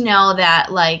nice to know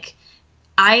that, like,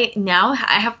 I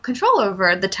have control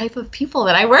over the type of people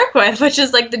that I work with, which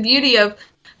is, like, the beauty of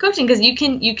coaching, because you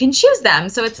can choose them.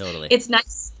 So it's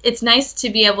nice to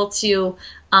be able to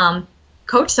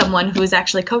coach someone who's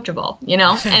actually coachable, you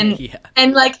know, and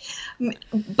and like,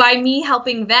 by me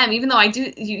helping them, even though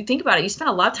you think about it, you spend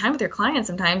a lot of time with your clients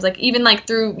sometimes, like, even, like,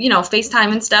 through, you know,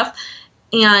 FaceTime and stuff,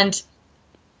 and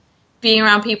being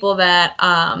around people that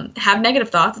have negative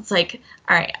thoughts, it's like,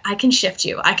 all right, I can shift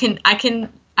you. I can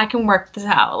work this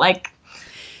out. Like,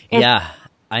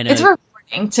 I know it's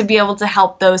rewarding to be able to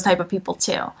help those type of people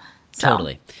too. So.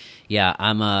 Totally. Yeah.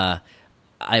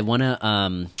 I want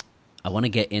to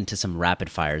get into some rapid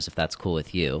fires, if that's cool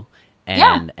with you,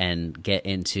 and get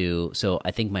into, so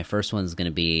I think my first one is going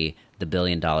to be the $1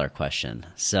 billion question.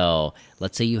 So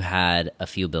let's say you had a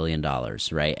few $1 billion,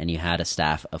 right? And you had a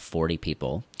staff of 40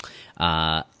 people.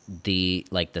 The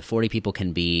 40 people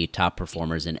can be top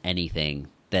performers in anything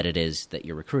that it is that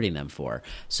you're recruiting them for.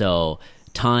 So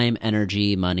time,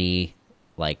 energy, money,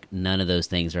 like, none of those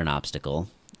things are an obstacle,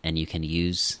 and you can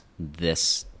use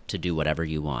this to do whatever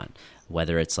you want,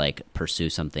 whether it's, like, pursue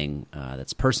something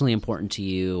that's personally important to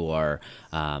you, or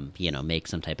you know, make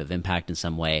some type of impact in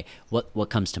some way. What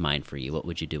comes to mind for you? What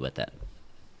would you do with it?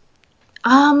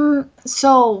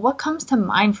 So what comes to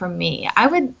mind for me? I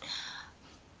would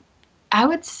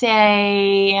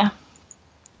say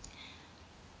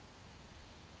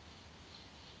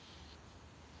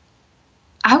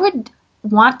I would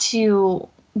want to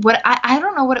what I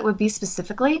don't know what it would be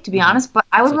specifically, to be Hmm. honest, but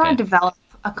I It's would want okay. to develop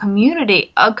a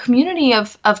community of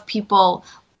people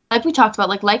like we talked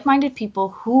about, like-minded people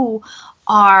who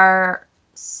are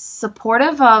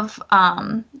supportive of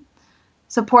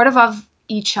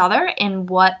each other in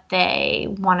what they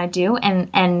want to do,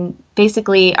 and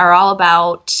basically are all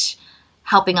about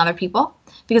helping other people,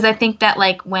 because I think that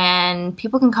like when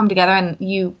people can come together and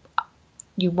you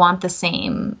want the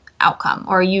same outcome,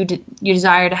 or you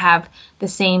desire to have the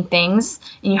same things,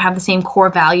 and you have the same core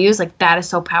values, like that is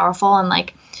so powerful. And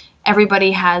like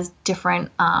everybody has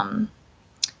different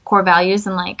core values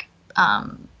and like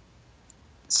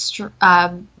str-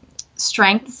 uh,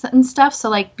 strengths and stuff, so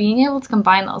like being able to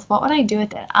combine those, what would I do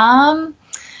with it? Other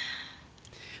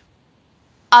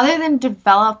than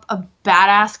develop a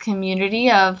badass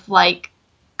community of like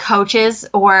coaches,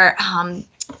 or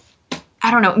I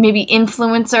don't know, maybe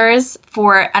influencers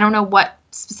for, I don't know what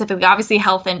specifically, obviously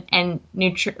health and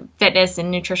fitness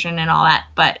and nutrition and all that,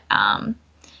 but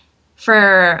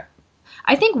for,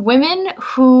 I think, women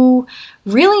who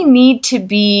really need to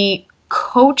be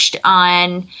coached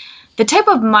on the type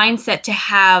of mindset to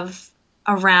have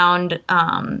around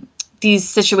these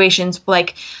situations,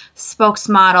 like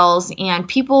spokesmodels and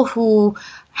people who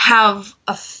have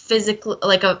a physically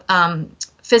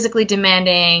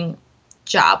demanding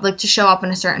job, like to show up in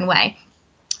a certain way.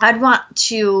 I'd want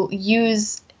to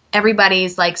use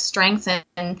everybody's like strengths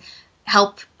and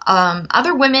help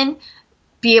other women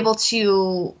be able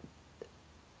to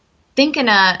think in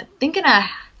a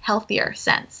healthier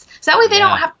sense. So that way they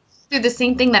don't Yeah. have to go through the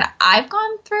same thing that I've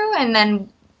gone through, and then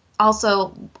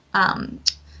also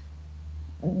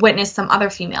witness some other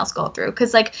females go through.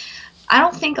 Because like I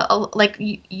don't think like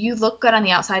you look good on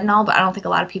the outside and all, but I don't think a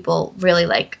lot of people really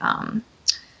like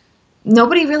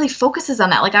nobody really focuses on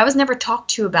that. Like I was never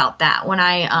talked to about that when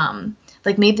I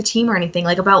like made the team or anything,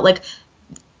 like about like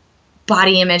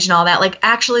body image and all that. Like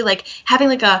actually like having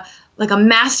like a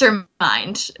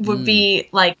mastermind would Mm. be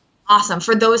like awesome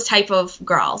for those type of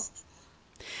girls.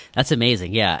 That's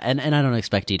amazing. Yeah. And I don't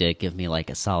expect you to give me like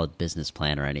a solid business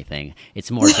plan or anything. It's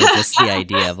more so just the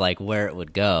idea of like where it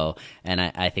would go. And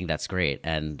I think that's great.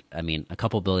 And I mean, a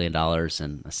couple $1 billion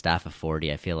and a staff of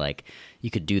 40, I feel like you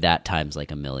could do that times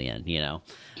like a million, you know?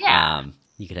 Yeah.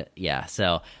 You could, yeah.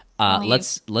 So, Only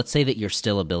let's say that you're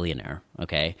still a billionaire,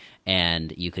 okay,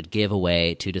 and you could give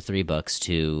away 2 to 3 books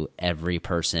to every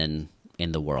person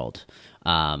in the world.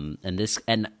 And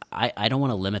I don't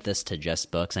want to limit this to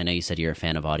just books. I know you said you're a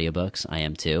fan of audiobooks. I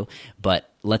am too. But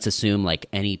let's assume like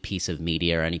any piece of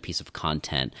media or any piece of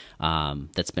content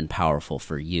that's been powerful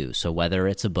for you. So whether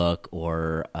it's a book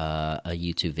or a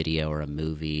YouTube video or a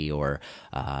movie or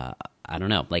I don't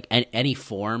know, like any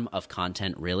form of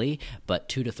content really, but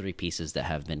 2 to 3 pieces that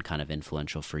have been kind of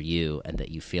influential for you and that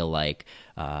you feel like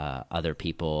other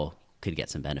people could get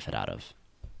some benefit out of.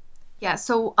 Yeah,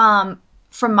 so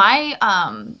from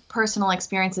my personal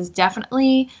experiences,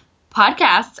 definitely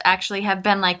podcasts actually have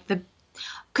been like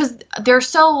because they're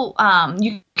so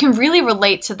you can really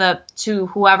relate to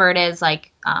whoever it is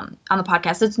like on the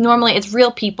podcast. It's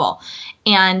real people,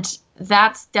 and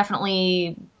that's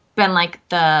been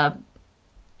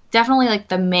definitely like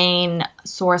the main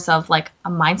source of like a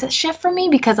mindset shift for me,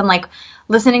 because I'm like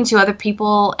listening to other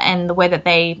people and the way that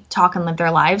they talk and live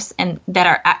their lives, and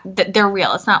that they're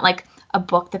real. It's not like a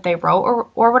book that they wrote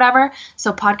or whatever.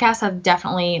 So podcasts have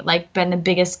definitely like been the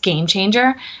biggest game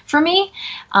changer for me.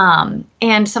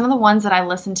 And some of the ones that I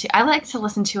like to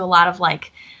listen to a lot of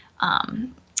like I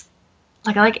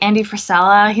like Andy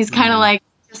Frisella. He's kind of like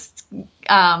just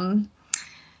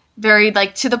very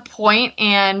like to the point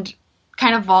and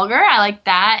kind of vulgar. I like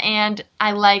that. And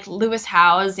I like Lewis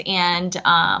Howes and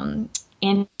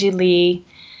Angie Lee.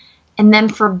 And then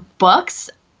for books,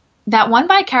 that one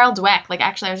by Carol Dweck, like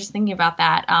actually I was just thinking about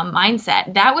that,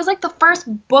 Mindset. That was like the first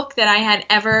book that I had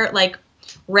ever like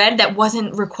read that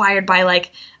wasn't required by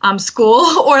like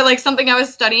school or like something I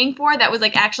was studying for. That was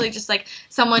like actually just like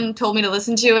someone told me to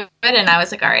listen to it, and I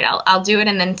was like, all right, I'll do it.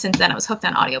 And then since then I was hooked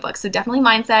on audiobooks. So definitely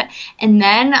Mindset. And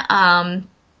then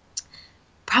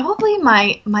probably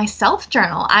my self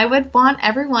journal. I would want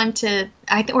everyone to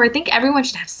I think everyone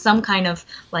should have some kind of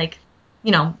like,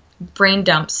 brain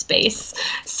dump space.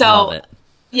 So Love it.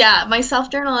 yeah, my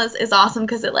self journal is awesome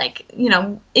because it like,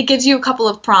 it gives you a couple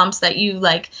of prompts that you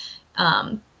like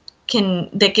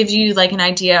that gives you like an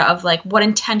idea of like what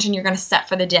intention you're going to set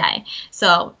for the day.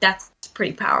 So that's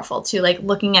pretty powerful too. Like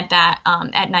looking at that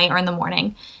at night or in the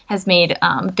morning has made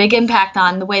big impact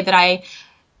on the way that I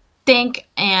think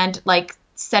and like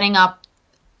setting up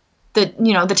the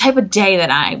type of day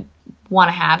that I want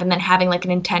to have, and then having like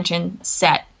an intention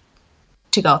set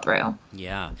to go through.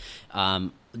 Yeah.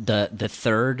 The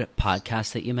third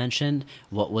podcast that you mentioned,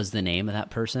 what was the name of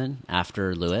that person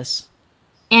after Lewis?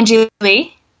 Angie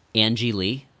Lee. Angie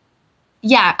Lee?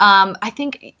 Yeah. I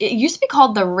think it used to be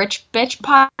called the Rich Bitch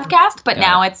Podcast, but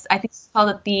now I think it's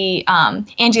called the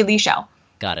Angie Lee Show.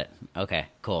 Got it. Okay,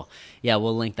 cool. Yeah,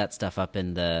 we'll link that stuff up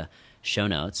in the show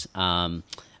notes. How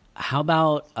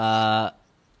about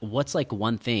what's like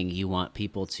one thing you want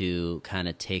people to kind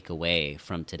of take away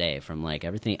from today, from like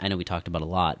everything? I know we talked about a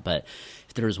lot, but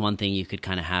if there was one thing you could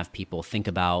kind of have people think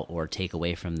about or take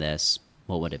away from this,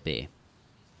 what would it be?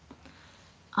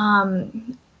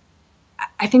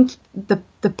 I think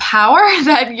the power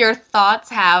that your thoughts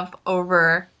have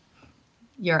over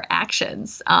your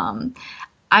actions.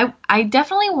 I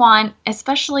definitely want,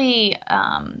 especially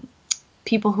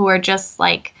people who are just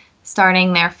like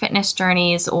starting their fitness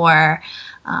journeys, or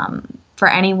for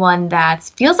anyone that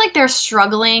feels like they're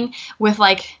struggling with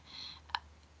like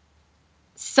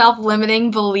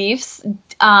self-limiting beliefs,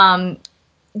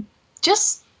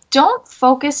 just don't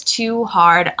focus too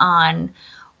hard on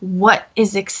what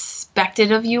is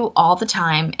expected of you all the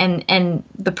time and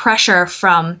the pressure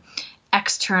from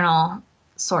external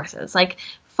sources. Like,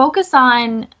 focus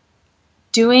on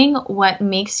doing what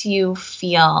makes you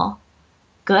feel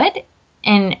good,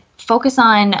 and focus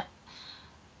on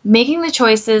making the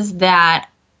choices that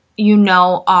you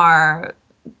know are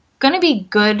going to be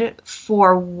good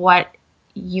for what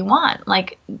you want.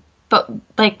 But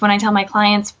when I tell my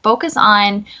clients, focus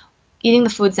on eating the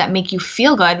foods that make you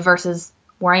feel good versus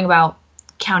worrying about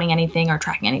counting anything or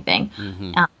tracking anything.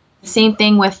 Mm-hmm. Same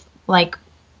thing with like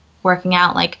working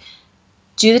out. Like,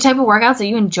 do the type of workouts that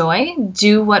you enjoy.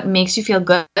 Do what makes you feel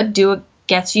good. Do what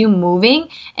gets you moving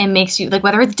and makes you, like,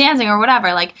 whether it's dancing or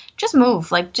whatever, like, just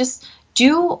move. Like, just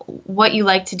do what you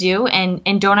like to do,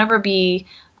 and don't ever be,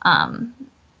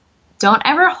 don't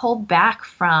ever hold back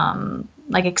from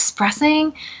like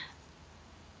expressing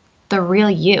the real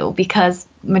you, because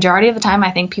majority of the time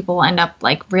I think people will end up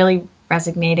like really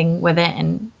resonating with it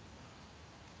and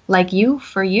like you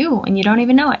for you, and you don't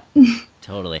even know it.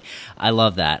 Totally. I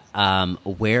love that.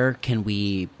 Where can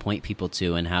we point people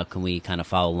to, and how can we kind of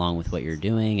follow along with what you're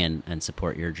doing and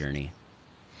support your journey?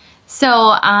 So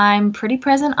I'm pretty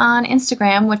present on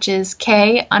Instagram, which is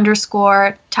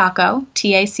K_taco,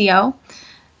 TACO.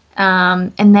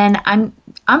 And then I'm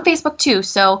on Facebook too.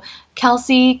 So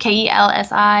Kelsey,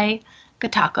 KELSI,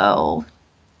 Gataco,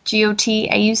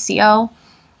 GOTAUCO.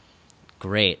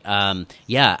 Great.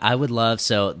 Yeah, I would love,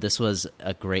 so this was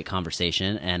a great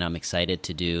conversation, and I'm excited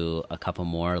to do a couple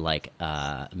more like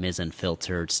Ms.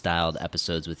 Unfiltered styled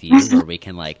episodes with you where we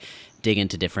can like dig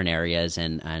into different areas,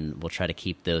 and we'll try to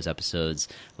keep those episodes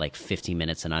like 15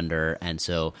 minutes and under. And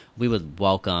so we would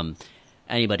welcome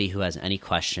anybody who has any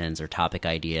questions or topic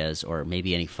ideas, or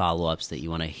maybe any follow-ups that you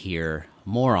want to hear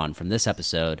more on from this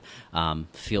episode.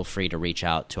 Feel free to reach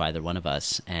out to either one of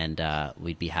us, and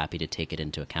we'd be happy to take it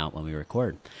into account when we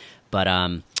record. But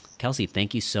Kelsey,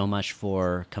 thank you so much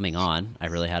for coming on. I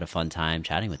really had a fun time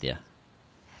chatting with you.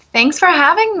 Thanks for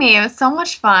having me. It was so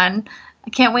much fun. I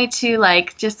can't wait to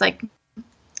just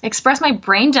express my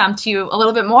brain dump to you a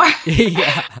little bit more.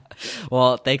 Yeah.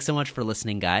 Well, thanks so much for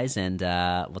listening, guys, and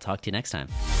we'll talk to you next time.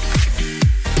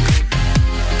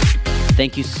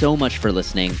 Thank you so much for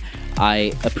listening.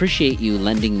 I appreciate you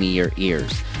lending me your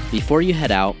ears. Before you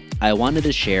head out, I wanted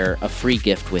to share a free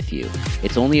gift with you.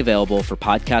 It's only available for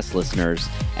podcast listeners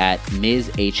at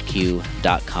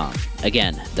mizhq.com.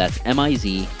 Again, that's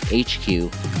mizhq.com.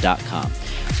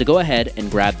 So go ahead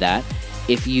and grab that.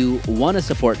 If you want to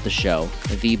support the show,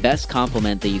 the best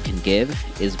compliment that you can give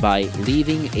is by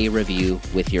leaving a review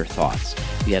with your thoughts.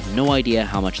 You have no idea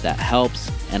how much that helps,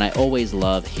 and I always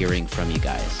love hearing from you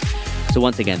guys. So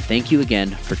once again, thank you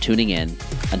again for tuning in.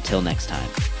 Until next time.